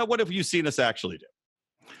 and what have you seen us actually do?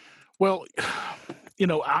 Well,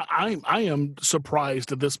 I am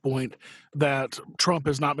surprised at this point that Trump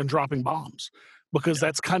has not been dropping bombs, because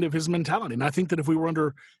that's kind of his mentality. And I think that if we were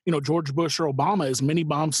under, George Bush or Obama, as many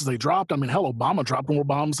bombs as they dropped, I mean, hell, Obama dropped more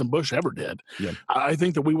bombs than Bush ever did. Yeah. I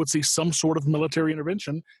think that we would see some sort of military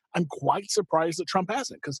intervention. I'm quite surprised that Trump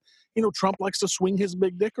hasn't, because, Trump likes to swing his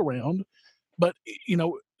big dick around, but he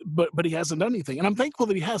hasn't done anything. And I'm thankful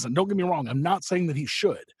that he hasn't. Don't get me wrong. I'm not saying that he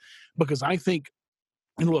should, because I think,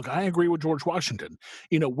 and look, I agree with George Washington.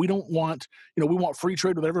 We don't want, we want free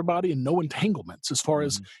trade with everybody and no entanglements as far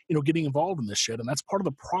as, getting involved in this shit. And that's part of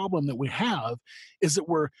the problem that we have, is that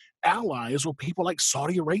we're allies with people like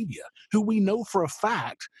Saudi Arabia, who we know for a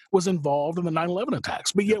fact was involved in the 9/11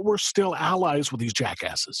 attacks, but yet we're still allies with these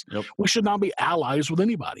jackasses. Yep. We should not be allies with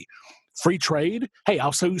anybody. Free trade. Hey,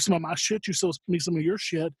 I'll sell you some of my shit. You sell me some of your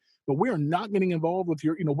shit, but we are not getting involved with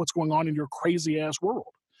your, what's going on in your crazy ass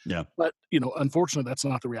world. Yeah. But, unfortunately, that's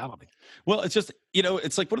not the reality. Well, it's just,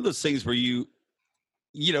 it's like one of those things where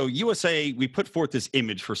USA, we put forth this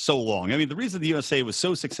image for so long. I mean, the reason the USA was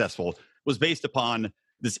so successful was based upon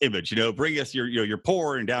this image, bring us your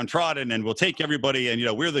poor and downtrodden, and we'll take everybody,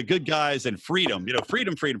 and, we're the good guys, and freedom,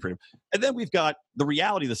 freedom. And then we've got the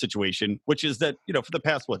reality of the situation, which is that, for the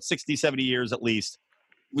past, 60, 70 years at least,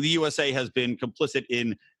 the USA has been complicit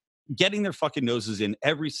in getting their fucking noses in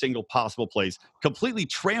every single possible place, completely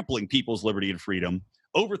trampling people's liberty and freedom,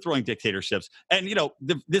 overthrowing dictatorships. And,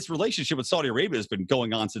 this relationship with Saudi Arabia has been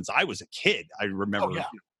going on since I was a kid. I remember. Oh, yeah.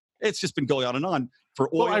 It's just been going on and on for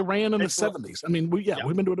oil. Well, Iran in the 70s. I mean, we've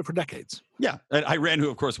been doing it for decades. Yeah. And Iran, who,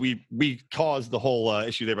 of course, we caused the whole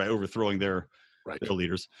issue there by overthrowing their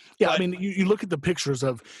leaders. Yeah, but, I mean, you look at the pictures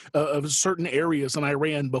of certain areas in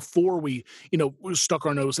Iran before we stuck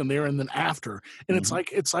our nose in there, and then after, and it's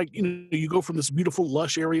like you go from this beautiful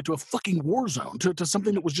lush area to a fucking war zone, to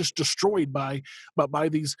something that was just destroyed by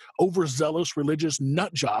these overzealous religious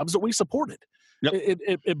nut jobs that we supported. Yep.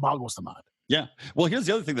 It boggles the mind. Yeah. Well, here's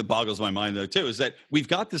the other thing that boggles my mind, though, too, is that we've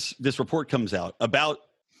got this report comes out about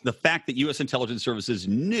the fact that U.S. intelligence services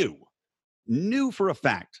knew for a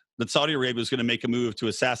fact that Saudi Arabia was going to make a move to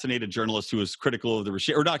assassinate a journalist who was critical of the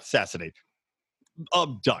regime, or not assassinate,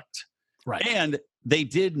 abduct. Right. And they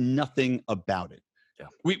did nothing about it. Yeah.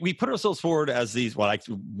 We put ourselves forward as these,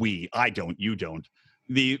 I don't, you don't.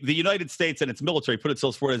 The United States and its military put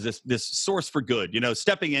itself forward as this source for good,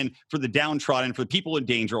 stepping in for the downtrodden, for the people in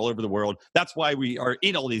danger all over the world. That's why we are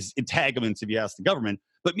in all these entanglements, if you ask the government.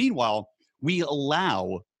 But meanwhile, we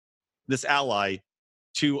allow this ally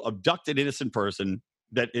to abduct an innocent person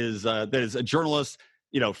that is a journalist.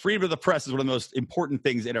 Freedom of the press is one of the most important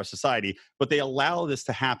things in our society, but they allow this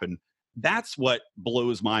to happen. That's what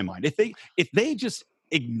blows my mind. If they just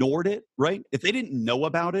ignored it, right? If they didn't know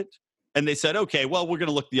about it and they said, okay, well, we're going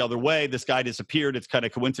to look the other way. This guy disappeared. It's kind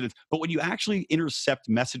of coincidence. But when you actually intercept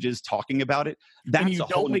messages talking about it, that's and you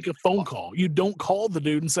don't make a phone call. You don't call the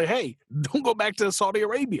dude and say, hey, don't go back to Saudi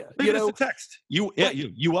Arabia. It's a text. You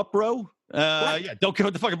up, bro? Yeah, don't go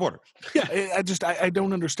at the fucking border. Yeah, I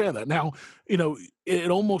don't understand that. Now, it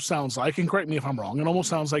almost sounds like, and correct me if I'm wrong, it almost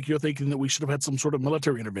sounds like you're thinking that we should have had some sort of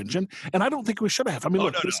military intervention, and I don't think we should have. I mean,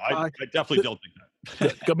 look, this guy, I definitely don't think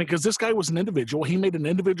that. I mean, because this guy was an individual. He made an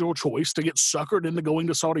individual choice to get suckered into going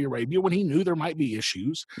to Saudi Arabia when he knew there might be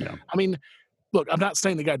issues. Yeah. I mean, look, I'm not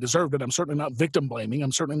saying the guy deserved it. I'm certainly not victim blaming.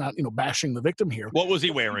 I'm certainly not, bashing the victim here. What was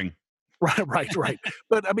he wearing? Right.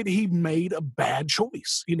 But I mean, he made a bad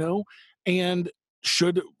choice, and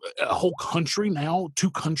should a whole country now,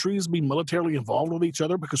 two countries, be militarily involved with each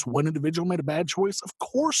other because one individual made a bad choice? Of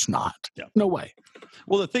course not. Yeah. No way.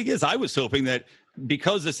 Well, the thing is, I was hoping that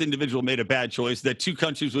because this individual made a bad choice, that two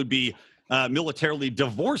countries would be militarily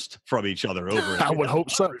divorced from each other over it. I would hope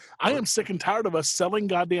so. I am sick and tired of us selling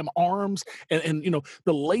goddamn arms and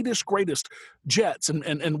the latest, greatest jets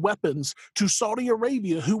and weapons to Saudi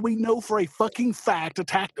Arabia, who we know for a fucking fact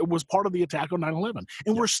was part of the attack on 9/11.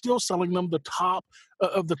 And we're still selling them the top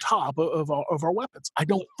of our weapons. I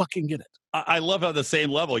don't fucking get it. I love how the same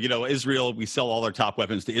level, Israel, we sell all our top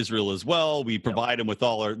weapons to Israel as well. We provide them with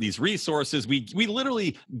all these resources. We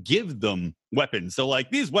literally give them weapons. So like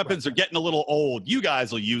these weapons are getting a little old. You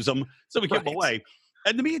guys will use them. So we give them away.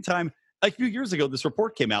 In the meantime, a few years ago, this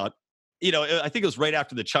report came out, I think it was right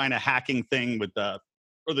after the China hacking thing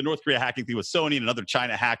or the North Korea hacking thing with Sony and another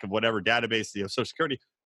China hack of whatever database, Social Security.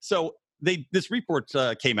 So this report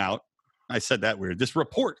came out. I said that weird. This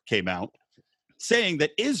report came out saying that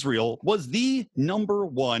Israel was the number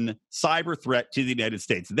one cyber threat to the United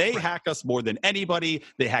States. They hack us more than anybody.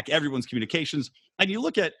 They hack everyone's communications. And you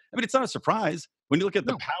look at, it's not a surprise when you look at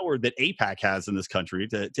the power that AIPAC has in this country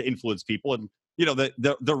to influence people. And,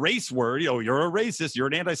 the race word, you're a racist, you're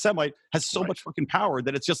an anti-Semite, has so much fucking power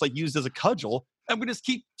that it's just like used as a cudgel. And we just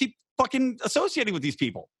keep fucking associating with these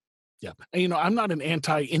people. Yeah. And, I'm not an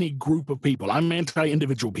anti any group of people. I'm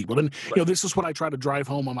anti-individual people. And, this is what I try to drive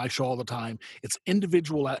home on my show all the time. It's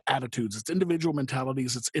individual attitudes. It's individual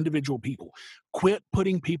mentalities. It's individual people. Quit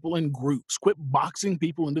putting people in groups. Quit boxing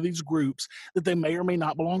people into these groups that they may or may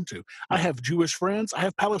not belong to. I have Jewish friends. I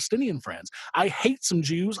have Palestinian friends. I hate some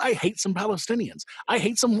Jews. I hate some Palestinians. I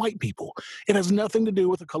hate some white people. It has nothing to do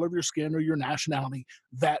with the color of your skin or your nationality.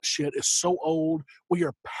 That shit is so old. We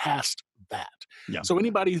are past that. Yeah. So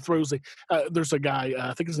anybody who throws there's a guy,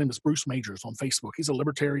 I think his name is Bruce Majors on Facebook. He's a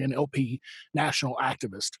libertarian LP national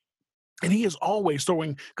activist. And he is always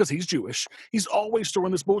throwing, because he's Jewish, he's always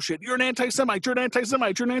throwing this bullshit. You're an anti-Semite. You're an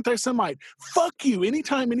anti-Semite. You're an anti-Semite. Fuck you.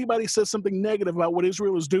 Anytime anybody says something negative about what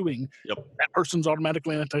Israel is doing, that person's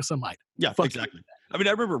automatically an anti-Semite. Yeah, Fuck exactly. You.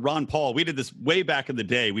 I remember Ron Paul. We did this way back in the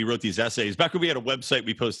day. We wrote these essays. Back when we had a website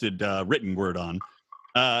we posted written word on.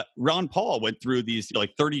 Ron Paul went through these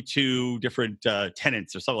 32 different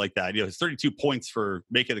tenets or something like that. His 32 points for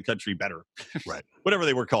making the country better, right? Whatever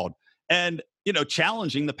they were called, and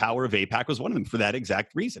challenging the power of AIPAC was one of them for that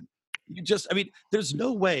exact reason. There's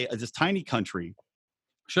no way this tiny country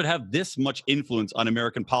should have this much influence on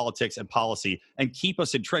American politics and policy and keep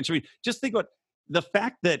us entrenched. Just think about the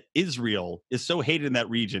fact that Israel is so hated in that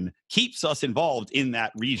region keeps us involved in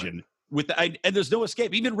that region and there's no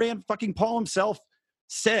escape. Even Rand fucking Paul himself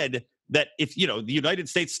said that if the United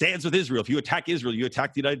States stands with Israel, if you attack Israel, you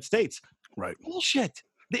attack the United States. Right. Bullshit.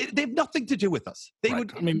 They have nothing to do with us.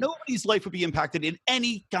 Nobody's life would be impacted in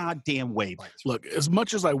any goddamn way. Look, as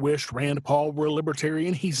much as I wish Rand Paul were a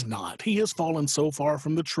libertarian, he's not. He has fallen so far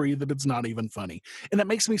from the tree that it's not even funny. And that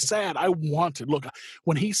makes me sad. Look,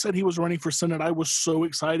 when he said he was running for Senate, I was so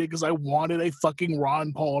excited because I wanted a fucking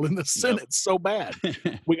Ron Paul in the Senate so bad.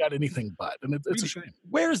 We got anything but, and it's a shame.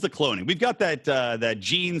 Where's the cloning? We've got that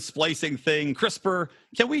gene splicing thing, CRISPR.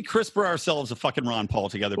 Can we CRISPR ourselves a fucking Ron Paul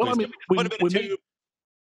together, please?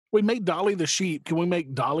 We made Dolly the sheep. Can we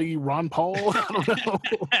make Dolly Ron Paul? I don't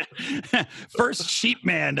know. First sheep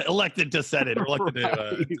man elected to Senate.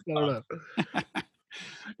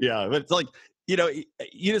 Yeah, but it's like,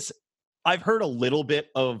 I've heard a little bit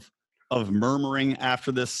of murmuring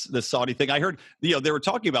after this Saudi thing. I heard, they were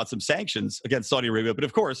talking about some sanctions against Saudi Arabia, but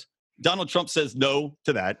of course, Donald Trump says no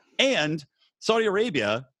to that. And Saudi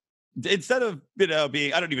Arabia, instead of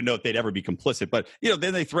being, I don't even know if they'd ever be complicit, but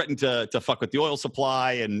then they threatened to fuck with the oil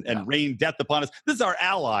supply and rain death upon us. This is our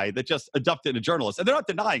ally that just abducted a journalist, and they're not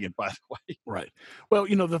denying it, by the way. Right. Well,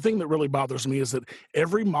 the thing that really bothers me is that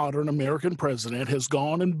every modern American president has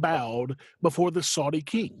gone and bowed before the Saudi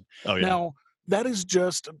king. Oh, yeah. Now, that is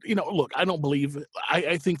just, look, I don't believe,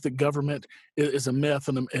 I think that government is a myth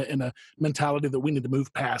and a mentality that we need to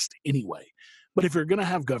move past anyway. But if you're going to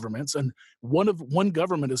have governments and one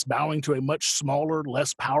government is bowing to a much smaller,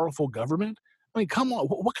 less powerful government, come on,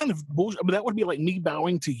 what kind of bullshit? That would be like me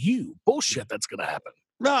bowing to you. Bullshit that's going to happen.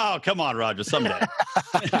 Oh, come on, Roger, someday.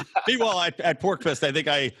 Meanwhile, at PorcFest, I think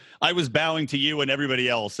I was bowing to you and everybody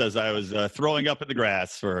else as I was throwing up in the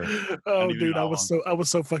grass for. Oh, dude, I was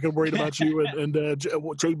so fucking worried about you and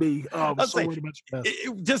JB. Oh, I was so worried about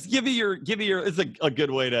you. Just give me your. It's a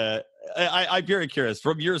good way to. I'm very curious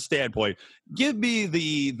from your standpoint. Give me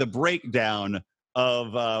the breakdown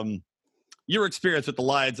of your experience with the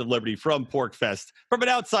Lions of Liberty from PorcFest from an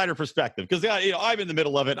outsider perspective, because I'm in the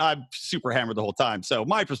middle of it. I'm super hammered the whole time, so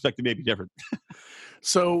my perspective may be different.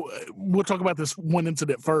 So we'll talk about this one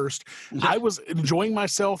incident first. I was enjoying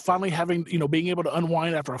myself, finally having, being able to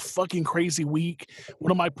unwind after a fucking crazy week.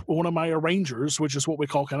 One of my arrangers, which is what we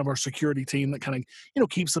call kind of our security team that kind of,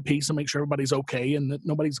 keeps the peace and makes sure everybody's okay and that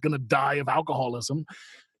nobody's going to die of alcoholism,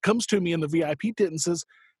 comes to me in the VIP tent and says,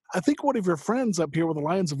 I think one of your friends up here with the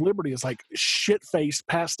Lions of Liberty is like shit-faced,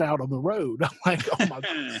 passed out on the road. I'm like, oh my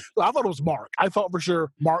God. Well, I thought it was Mark. I thought for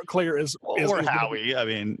sure Mark Claire is or Howie. I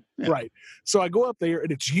mean, yeah. Right. So I go up there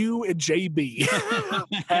and it's you and JB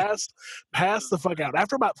passed the fuck out.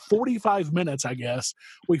 After about 45 minutes, I guess,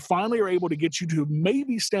 we finally are able to get you to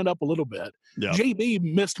maybe stand up a little bit. Yeah. JB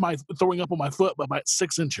missed my throwing up on my foot by about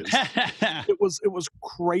 6 inches. It was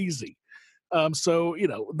crazy. So,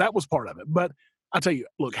 that was part of it. But I'll tell you,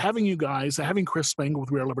 look, having Chris Spangle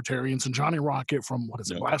with We Are Libertarians and Johnny Rocket from,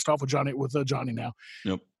 Blast Off with Johnny now.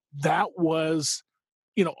 Yep. That was,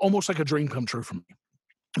 almost like a dream come true for me.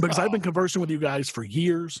 Because I've been conversing with you guys for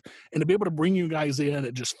years, and to be able to bring you guys in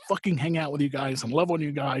and just fucking hang out with you guys and love on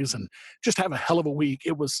you guys and just have a hell of a week,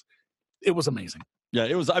 it was amazing. Yeah,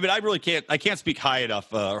 it was. I mean, I can't speak highly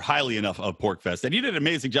enough of PorcFest, and you did an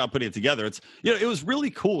amazing job putting it together. It's it was really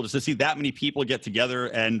cool just to see that many people get together,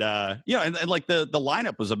 and and like the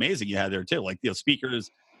lineup was amazing. You had there too, like speakers.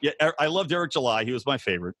 Yeah, I loved Eric July. He was my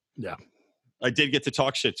favorite. Yeah, I did get to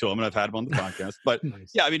talk shit to him, and I've had him on the podcast. But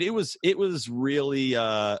nice. Yeah, I mean, it was really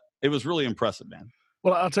impressive, man.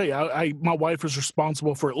 Well, I'll tell you, my wife is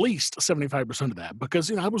responsible for at least 75% of that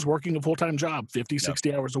because, I was working a full-time job, 50,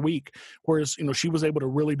 60 hours a week, whereas, she was able to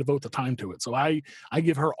really devote the time to it. So I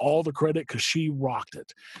give her all the credit because she rocked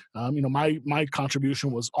it. My contribution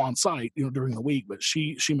was on site, during the week, but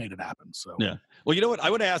she made it happen. So yeah. Well, you know what? I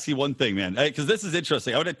would ask you one thing, man, because this is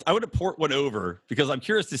interesting. I would port one over because I'm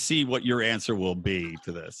curious to see what your answer will be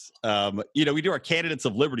to this. We do our Candidates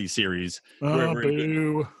of Liberty series. Oh,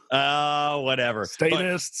 boo. Whatever.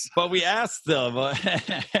 Statists. But we asked them,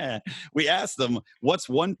 what's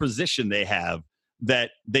one position they have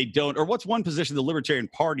that they don't, or what's one position the Libertarian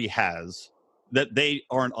Party has that they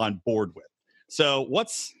aren't on board with? So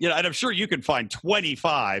what's, and I'm sure you can find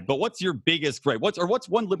 25, but what's your biggest gripe? What's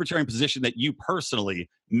one libertarian position that you personally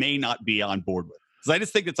may not be on board with? Because I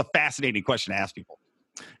just think it's a fascinating question to ask people.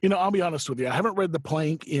 I'll be honest with you. I haven't read the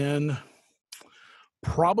plank in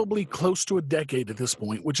probably close to a decade at this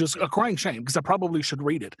point, which is a crying shame because I probably should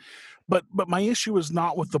read it. But my issue is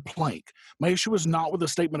not with the plank. My issue is not with the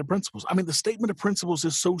statement of principles. I mean, the statement of principles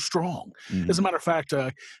is so strong. Mm-hmm. As a matter of fact,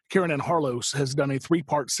 Karen Ann Harlos has done a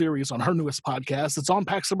 3-part series on her newest podcast. It's on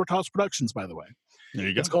Pax Libertas Productions, by the way. There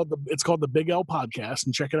you go. It's called the Big L Podcast,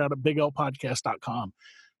 and check it out at biglpodcast.com.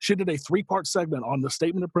 She did a 3-part segment on the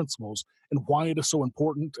statement of principles and why it is so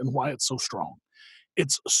important and why it's so strong.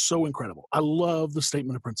 It's so incredible. I love the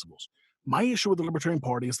statement of principles. My issue with the Libertarian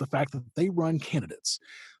Party is the fact that they run candidates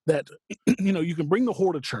that, you can bring the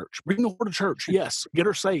whore to church. Bring the whore to church, yes, get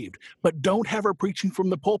her saved, but don't have her preaching from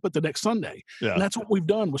the pulpit the next Sunday. Yeah. And that's what we've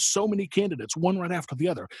done with so many candidates, one right after the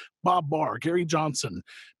other. Bob Barr, Gary Johnson,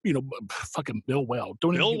 fucking Bill Weld.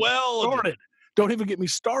 Don't even get me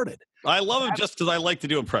started. I love him just because I like to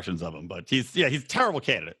do impressions of him, but he's a terrible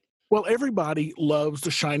candidate. Well, everybody loves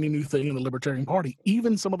the shiny new thing in the Libertarian Party,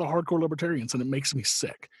 even some of the hardcore libertarians, and it makes me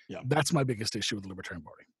sick. Yeah. That's my biggest issue with the Libertarian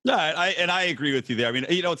Party. Yeah, I agree with you there. I mean,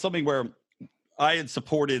 it's something where I had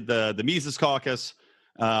supported the Mises Caucus.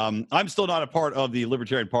 I'm still not a part of the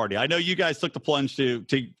Libertarian Party. I know you guys took the plunge to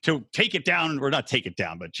take it down, or not take it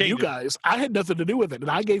down, but change it. You guys, I had nothing to do with it, and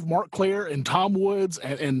I gave Mark Claire and Tom Woods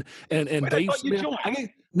and Dave Smith.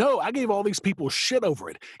 I gave all these people shit over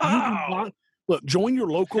it. Look, join your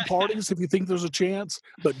local parties if you think there's a chance,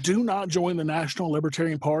 but do not join the National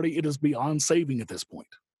Libertarian Party. It is beyond saving at this point.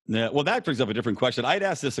 Yeah, well, that brings up a different question. I'd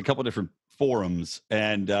asked this a couple different forums,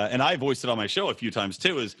 and I voiced it on my show a few times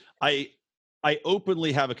too. Is I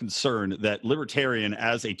openly have a concern that libertarian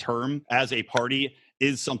as a term, as a party,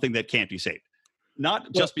 is something that can't be saved.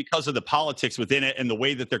 Not just because of the politics within it and the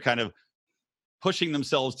way that they're kind of pushing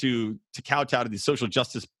themselves to kowtow to these social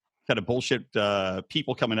justice kind of bullshit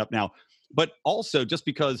people coming up now. But also just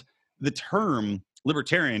because the term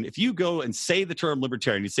libertarian, if you go and say the term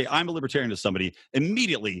libertarian, you say, I'm a libertarian to somebody,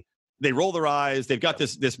 immediately they roll their eyes. They've got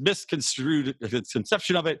this misconstrued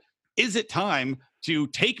conception of it. Is it time to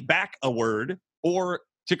take back a word or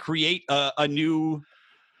to create a new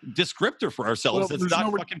descriptor for ourselves that's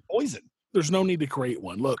not fucking poison? There's no need to create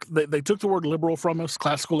one. Look, they took the word liberal from us,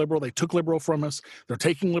 classical liberal. They took liberal from us. They're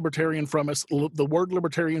taking libertarian from us. The word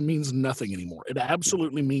libertarian means nothing anymore. It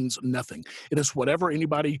absolutely means nothing. It is whatever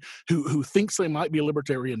anybody who thinks they might be a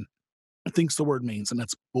libertarian thinks the word means, and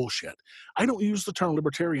that's bullshit. I don't use the term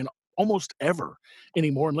libertarian almost ever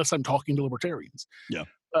anymore unless I'm talking to libertarians. Yeah.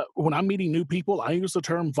 When I'm meeting new people, I use the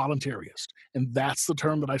term voluntarist, and that's the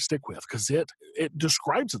term that I stick with because it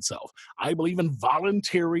describes itself. I believe in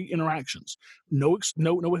voluntary interactions. No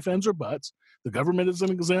ifs, ands, or buts. The government isn't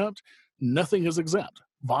exempt. Nothing is exempt.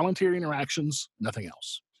 Voluntary interactions, nothing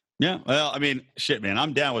else. Yeah, well, I mean, shit, man,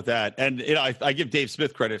 I'm down with that. And I give Dave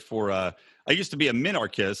Smith credit for. I used to be a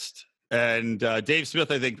minarchist, and Dave Smith,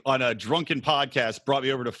 I think, on a drunken podcast, brought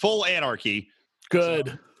me over to full anarchy. Good.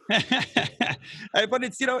 So, but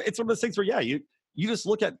it's it's one of those things where you just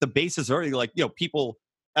look at the basis of everything, like people,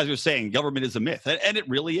 as you're saying, government is a myth, and it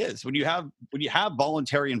really is. When you have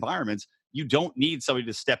voluntary environments, you don't need somebody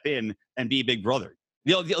to step in and be big brother.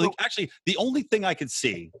 Actually, the only thing I could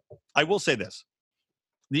see, I will say this,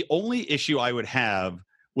 the only issue I would have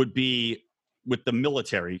would be with the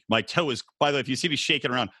military. My toe is, by the way, if you see me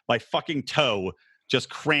shaking around, my fucking toe just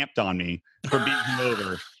cramped on me for being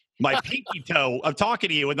over. My pinky toe, I'm talking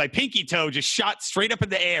to you, and my pinky toe just shot straight up in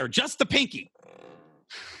the air. Just the pinky.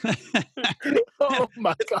 Oh,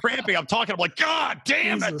 my it's God. Cramping. I'm talking. I'm like, God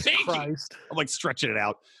damn, that pinky. Christ. I'm like stretching it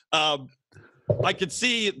out. I could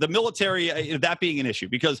see the military, that being an issue,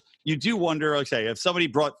 because you do wonder, okay, if somebody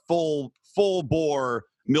brought full bore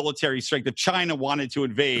military strength, if China wanted to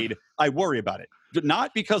invade, I worry about it.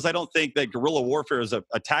 Not because I don't think that guerrilla warfare is a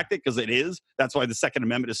tactic, because it is. That's why the Second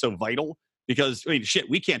Amendment is so vital. Because, I mean, shit,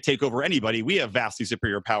 we can't take over anybody. We have vastly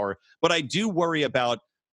superior power. But I do worry about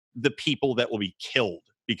the people that will be killed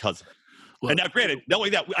because of it. Look, and now, granted,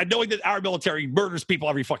 knowing that our military murders people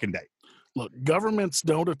every fucking day. Look, governments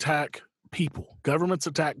don't attack people. Governments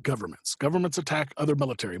attack governments. Governments attack other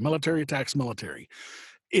military. Military attacks military.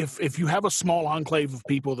 If you have a small enclave of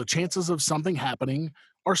people, the chances of something happening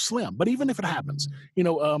are slim. But even if it happens,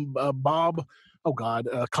 Bob... Oh, God.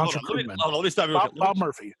 Contra Krugman. Let me stop you. Bob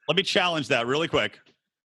Murphy. Let me challenge that really quick.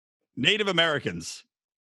 Native Americans.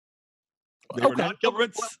 They were not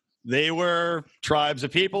governments. They were tribes of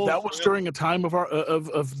people. That was during a time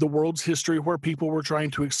of the world's history where people were trying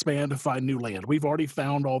to expand to find new land. We've already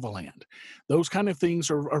found all the land. Those kind of things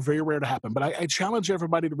are very rare to happen. But I challenge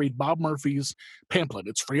everybody to read Bob Murphy's pamphlet.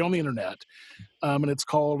 It's free on the internet. And it's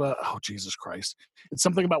called, oh, Jesus Christ. It's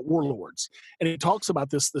something about warlords. And it talks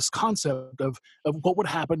about this concept of what would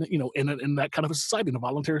happen, in that kind of a society, in a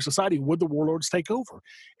voluntary society, would the warlords take over?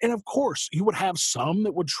 And of course, you would have some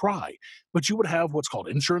that would try, but you would have what's called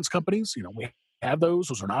insurance companies. We have those.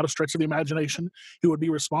 Those are not a stretch of the imagination, who would be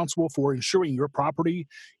responsible for insuring your property,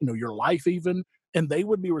 your life even. And they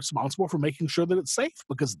would be responsible for making sure that it's safe,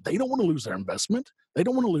 because they don't want to lose their investment. They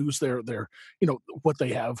don't want to lose their what they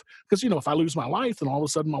have. Because, if I lose my life, then all of a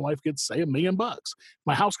sudden my life gets, say, $1 million.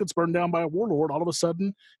 My house gets burned down by a warlord. All of a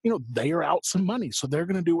sudden, they are out some money. So they're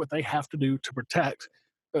going to do what they have to do to protect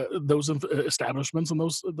those establishments and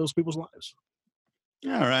those people's lives.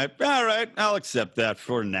 All right. I'll accept that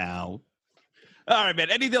for now. All right, man.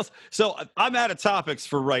 Anything else? So I'm out of topics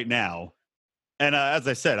for right now. And as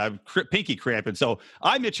I said, I'm pinky cramping. So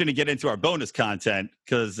I'm itching to get into our bonus content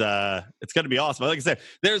because it's going to be awesome. Like I said,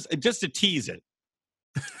 there's just to tease it.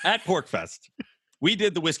 At PorcFest, we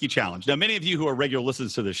did the Whiskey Challenge. Now, many of you who are regular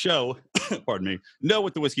listeners to the show, pardon me, know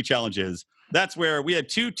what the Whiskey Challenge is. That's where we had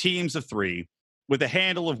 2 teams of 3 with a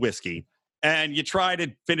handle of whiskey, and you try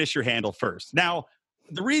to finish your handle first. Now,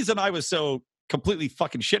 the reason I was so completely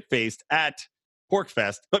fucking shit-faced at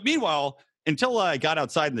PorcFest, but meanwhile, until I got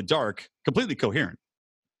outside in the dark, completely coherent,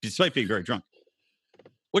 despite being very drunk.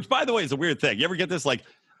 Which, by the way, is a weird thing. You ever get this? Like,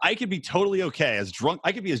 I could be totally okay as drunk.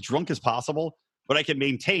 I could be as drunk as possible, but I can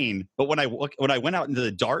maintain. But when I went out into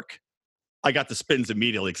the dark, I got the spins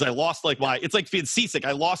immediately because I lost it's like being seasick.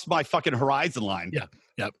 I lost my fucking horizon line. Yeah.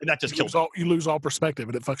 Yep. And that just kills you lose all perspective,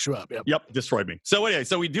 and it fucks you up. Yep. Destroyed me. So anyway,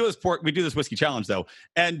 we do this Whiskey Challenge though,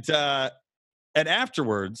 and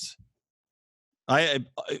afterwards,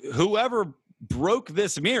 whoever broke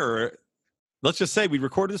this mirror, let's just say we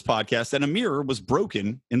recorded this podcast and a mirror was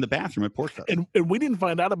broken in the bathroom at PorcFest. And we didn't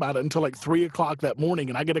find out about it until 3:00 that morning.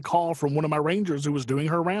 And I get a call from one of my rangers who was doing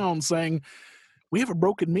her rounds saying, we have a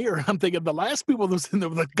broken mirror. I'm thinking the last people that was in there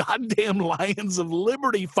were the goddamn Lions of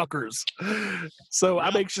Liberty fuckers. So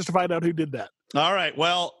I'm anxious to find out who did that. All right.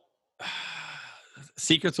 Well,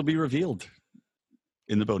 secrets will be revealed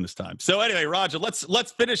in the bonus time. So anyway, Roger,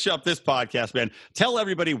 let's finish up this podcast, man. Tell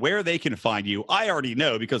everybody where they can find you. I already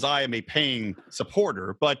know because I am a paying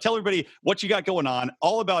supporter, but tell everybody what you got going on,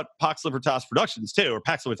 all about Pax Libertas Productions too, or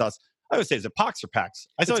Pax Libertas. I always say, is it Pax or Pax?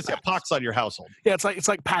 I always say Pax on your household. Yeah, it's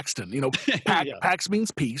like Paxton. Pax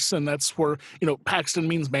means peace, and that's where, Paxton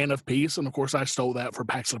means man of peace. And of course, I stole that for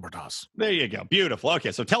Pax Libertas. There you go. Beautiful.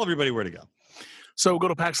 Okay, so tell everybody where to go. So go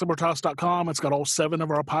to PaxLibertas.com. It's got all 7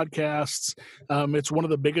 of our podcasts. It's one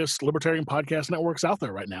of the biggest libertarian podcast networks out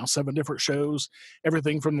there right now. 7 different shows,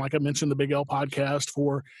 everything from, like I mentioned, the Big L podcast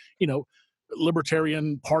for,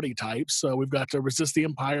 libertarian party types. So we've got Resist the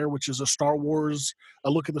Empire, which is a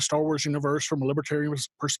look at the Star Wars universe from a libertarian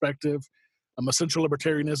perspective. Essential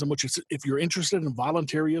Libertarianism, which is, if you're interested in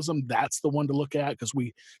voluntarism, that's the one to look at because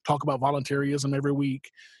we talk about voluntarism every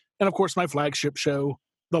week. And of course, my flagship show,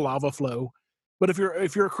 The Lava Flow. But if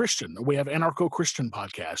you're a Christian, we have Anarcho-Christian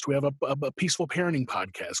podcast. We have a peaceful parenting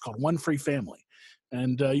podcast called One Free Family.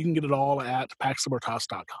 And you can get it all at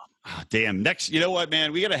PaxLibertas.com. Oh, damn. Next, you know what,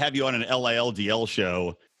 man? We got to have you on an LILDL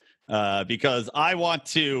show because I want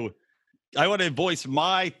to voice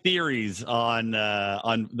my theories on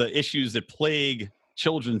the issues that plague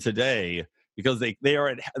children today because they are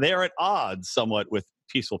at odds somewhat with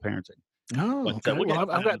peaceful parenting. Oh, okay. Well,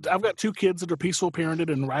 I've got 2 kids that are peaceful parented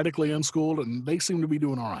and radically unschooled, and they seem to be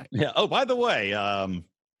doing all right. Yeah. Oh, by the way,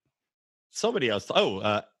 somebody else.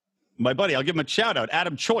 My buddy, I'll give him a shout out.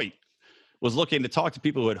 Adam Choit was looking to talk to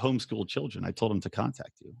people who had homeschooled children. I told him to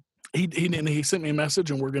contact you. He sent me a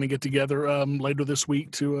message, and we're going to get together later this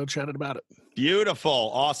week to chat about it.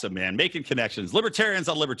 Beautiful. Awesome, man. Making connections. Libertarians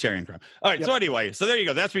on Libertarian Crime. All right. Yep. So anyway, there you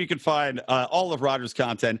go. That's where you can find all of Roger's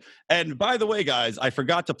content. And by the way, guys, I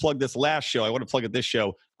forgot to plug this last show. I want to plug it this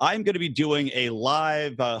show. I'm going to be doing a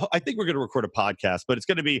live, I think we're going to record a podcast, but it's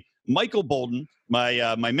going to be Michael Bolden,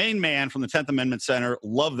 my main man from the 10th Amendment Center.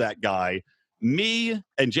 Love that guy. Me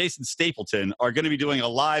and Jason Stapleton are going to be doing a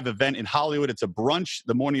live event in Hollywood. It's a brunch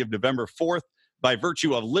the morning of November 4th by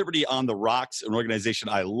virtue of Liberty on the Rocks, an organization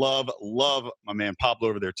I love my man Pablo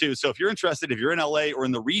over there too. So if you're interested, if you're in LA or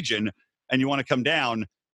in the region and you want to come down,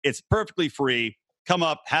 it's perfectly free. Come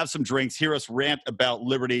up, have some drinks, hear us rant about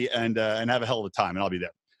liberty and have a hell of a time. And I'll be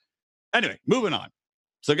there. Anyway, moving on.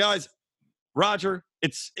 So guys, Roger,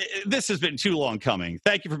 this has been too long coming.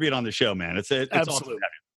 Thank you for being on the show, man. It's Absolutely. Awesome to have you.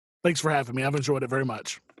 Thanks for having me. I've enjoyed it very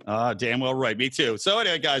much. Damn well right. Me too. So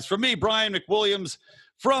anyway, guys, from me, Brian McWilliams,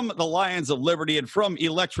 from the Lions of Liberty and from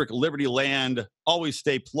Electric Liberty Land, always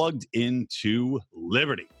stay plugged into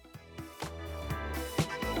liberty.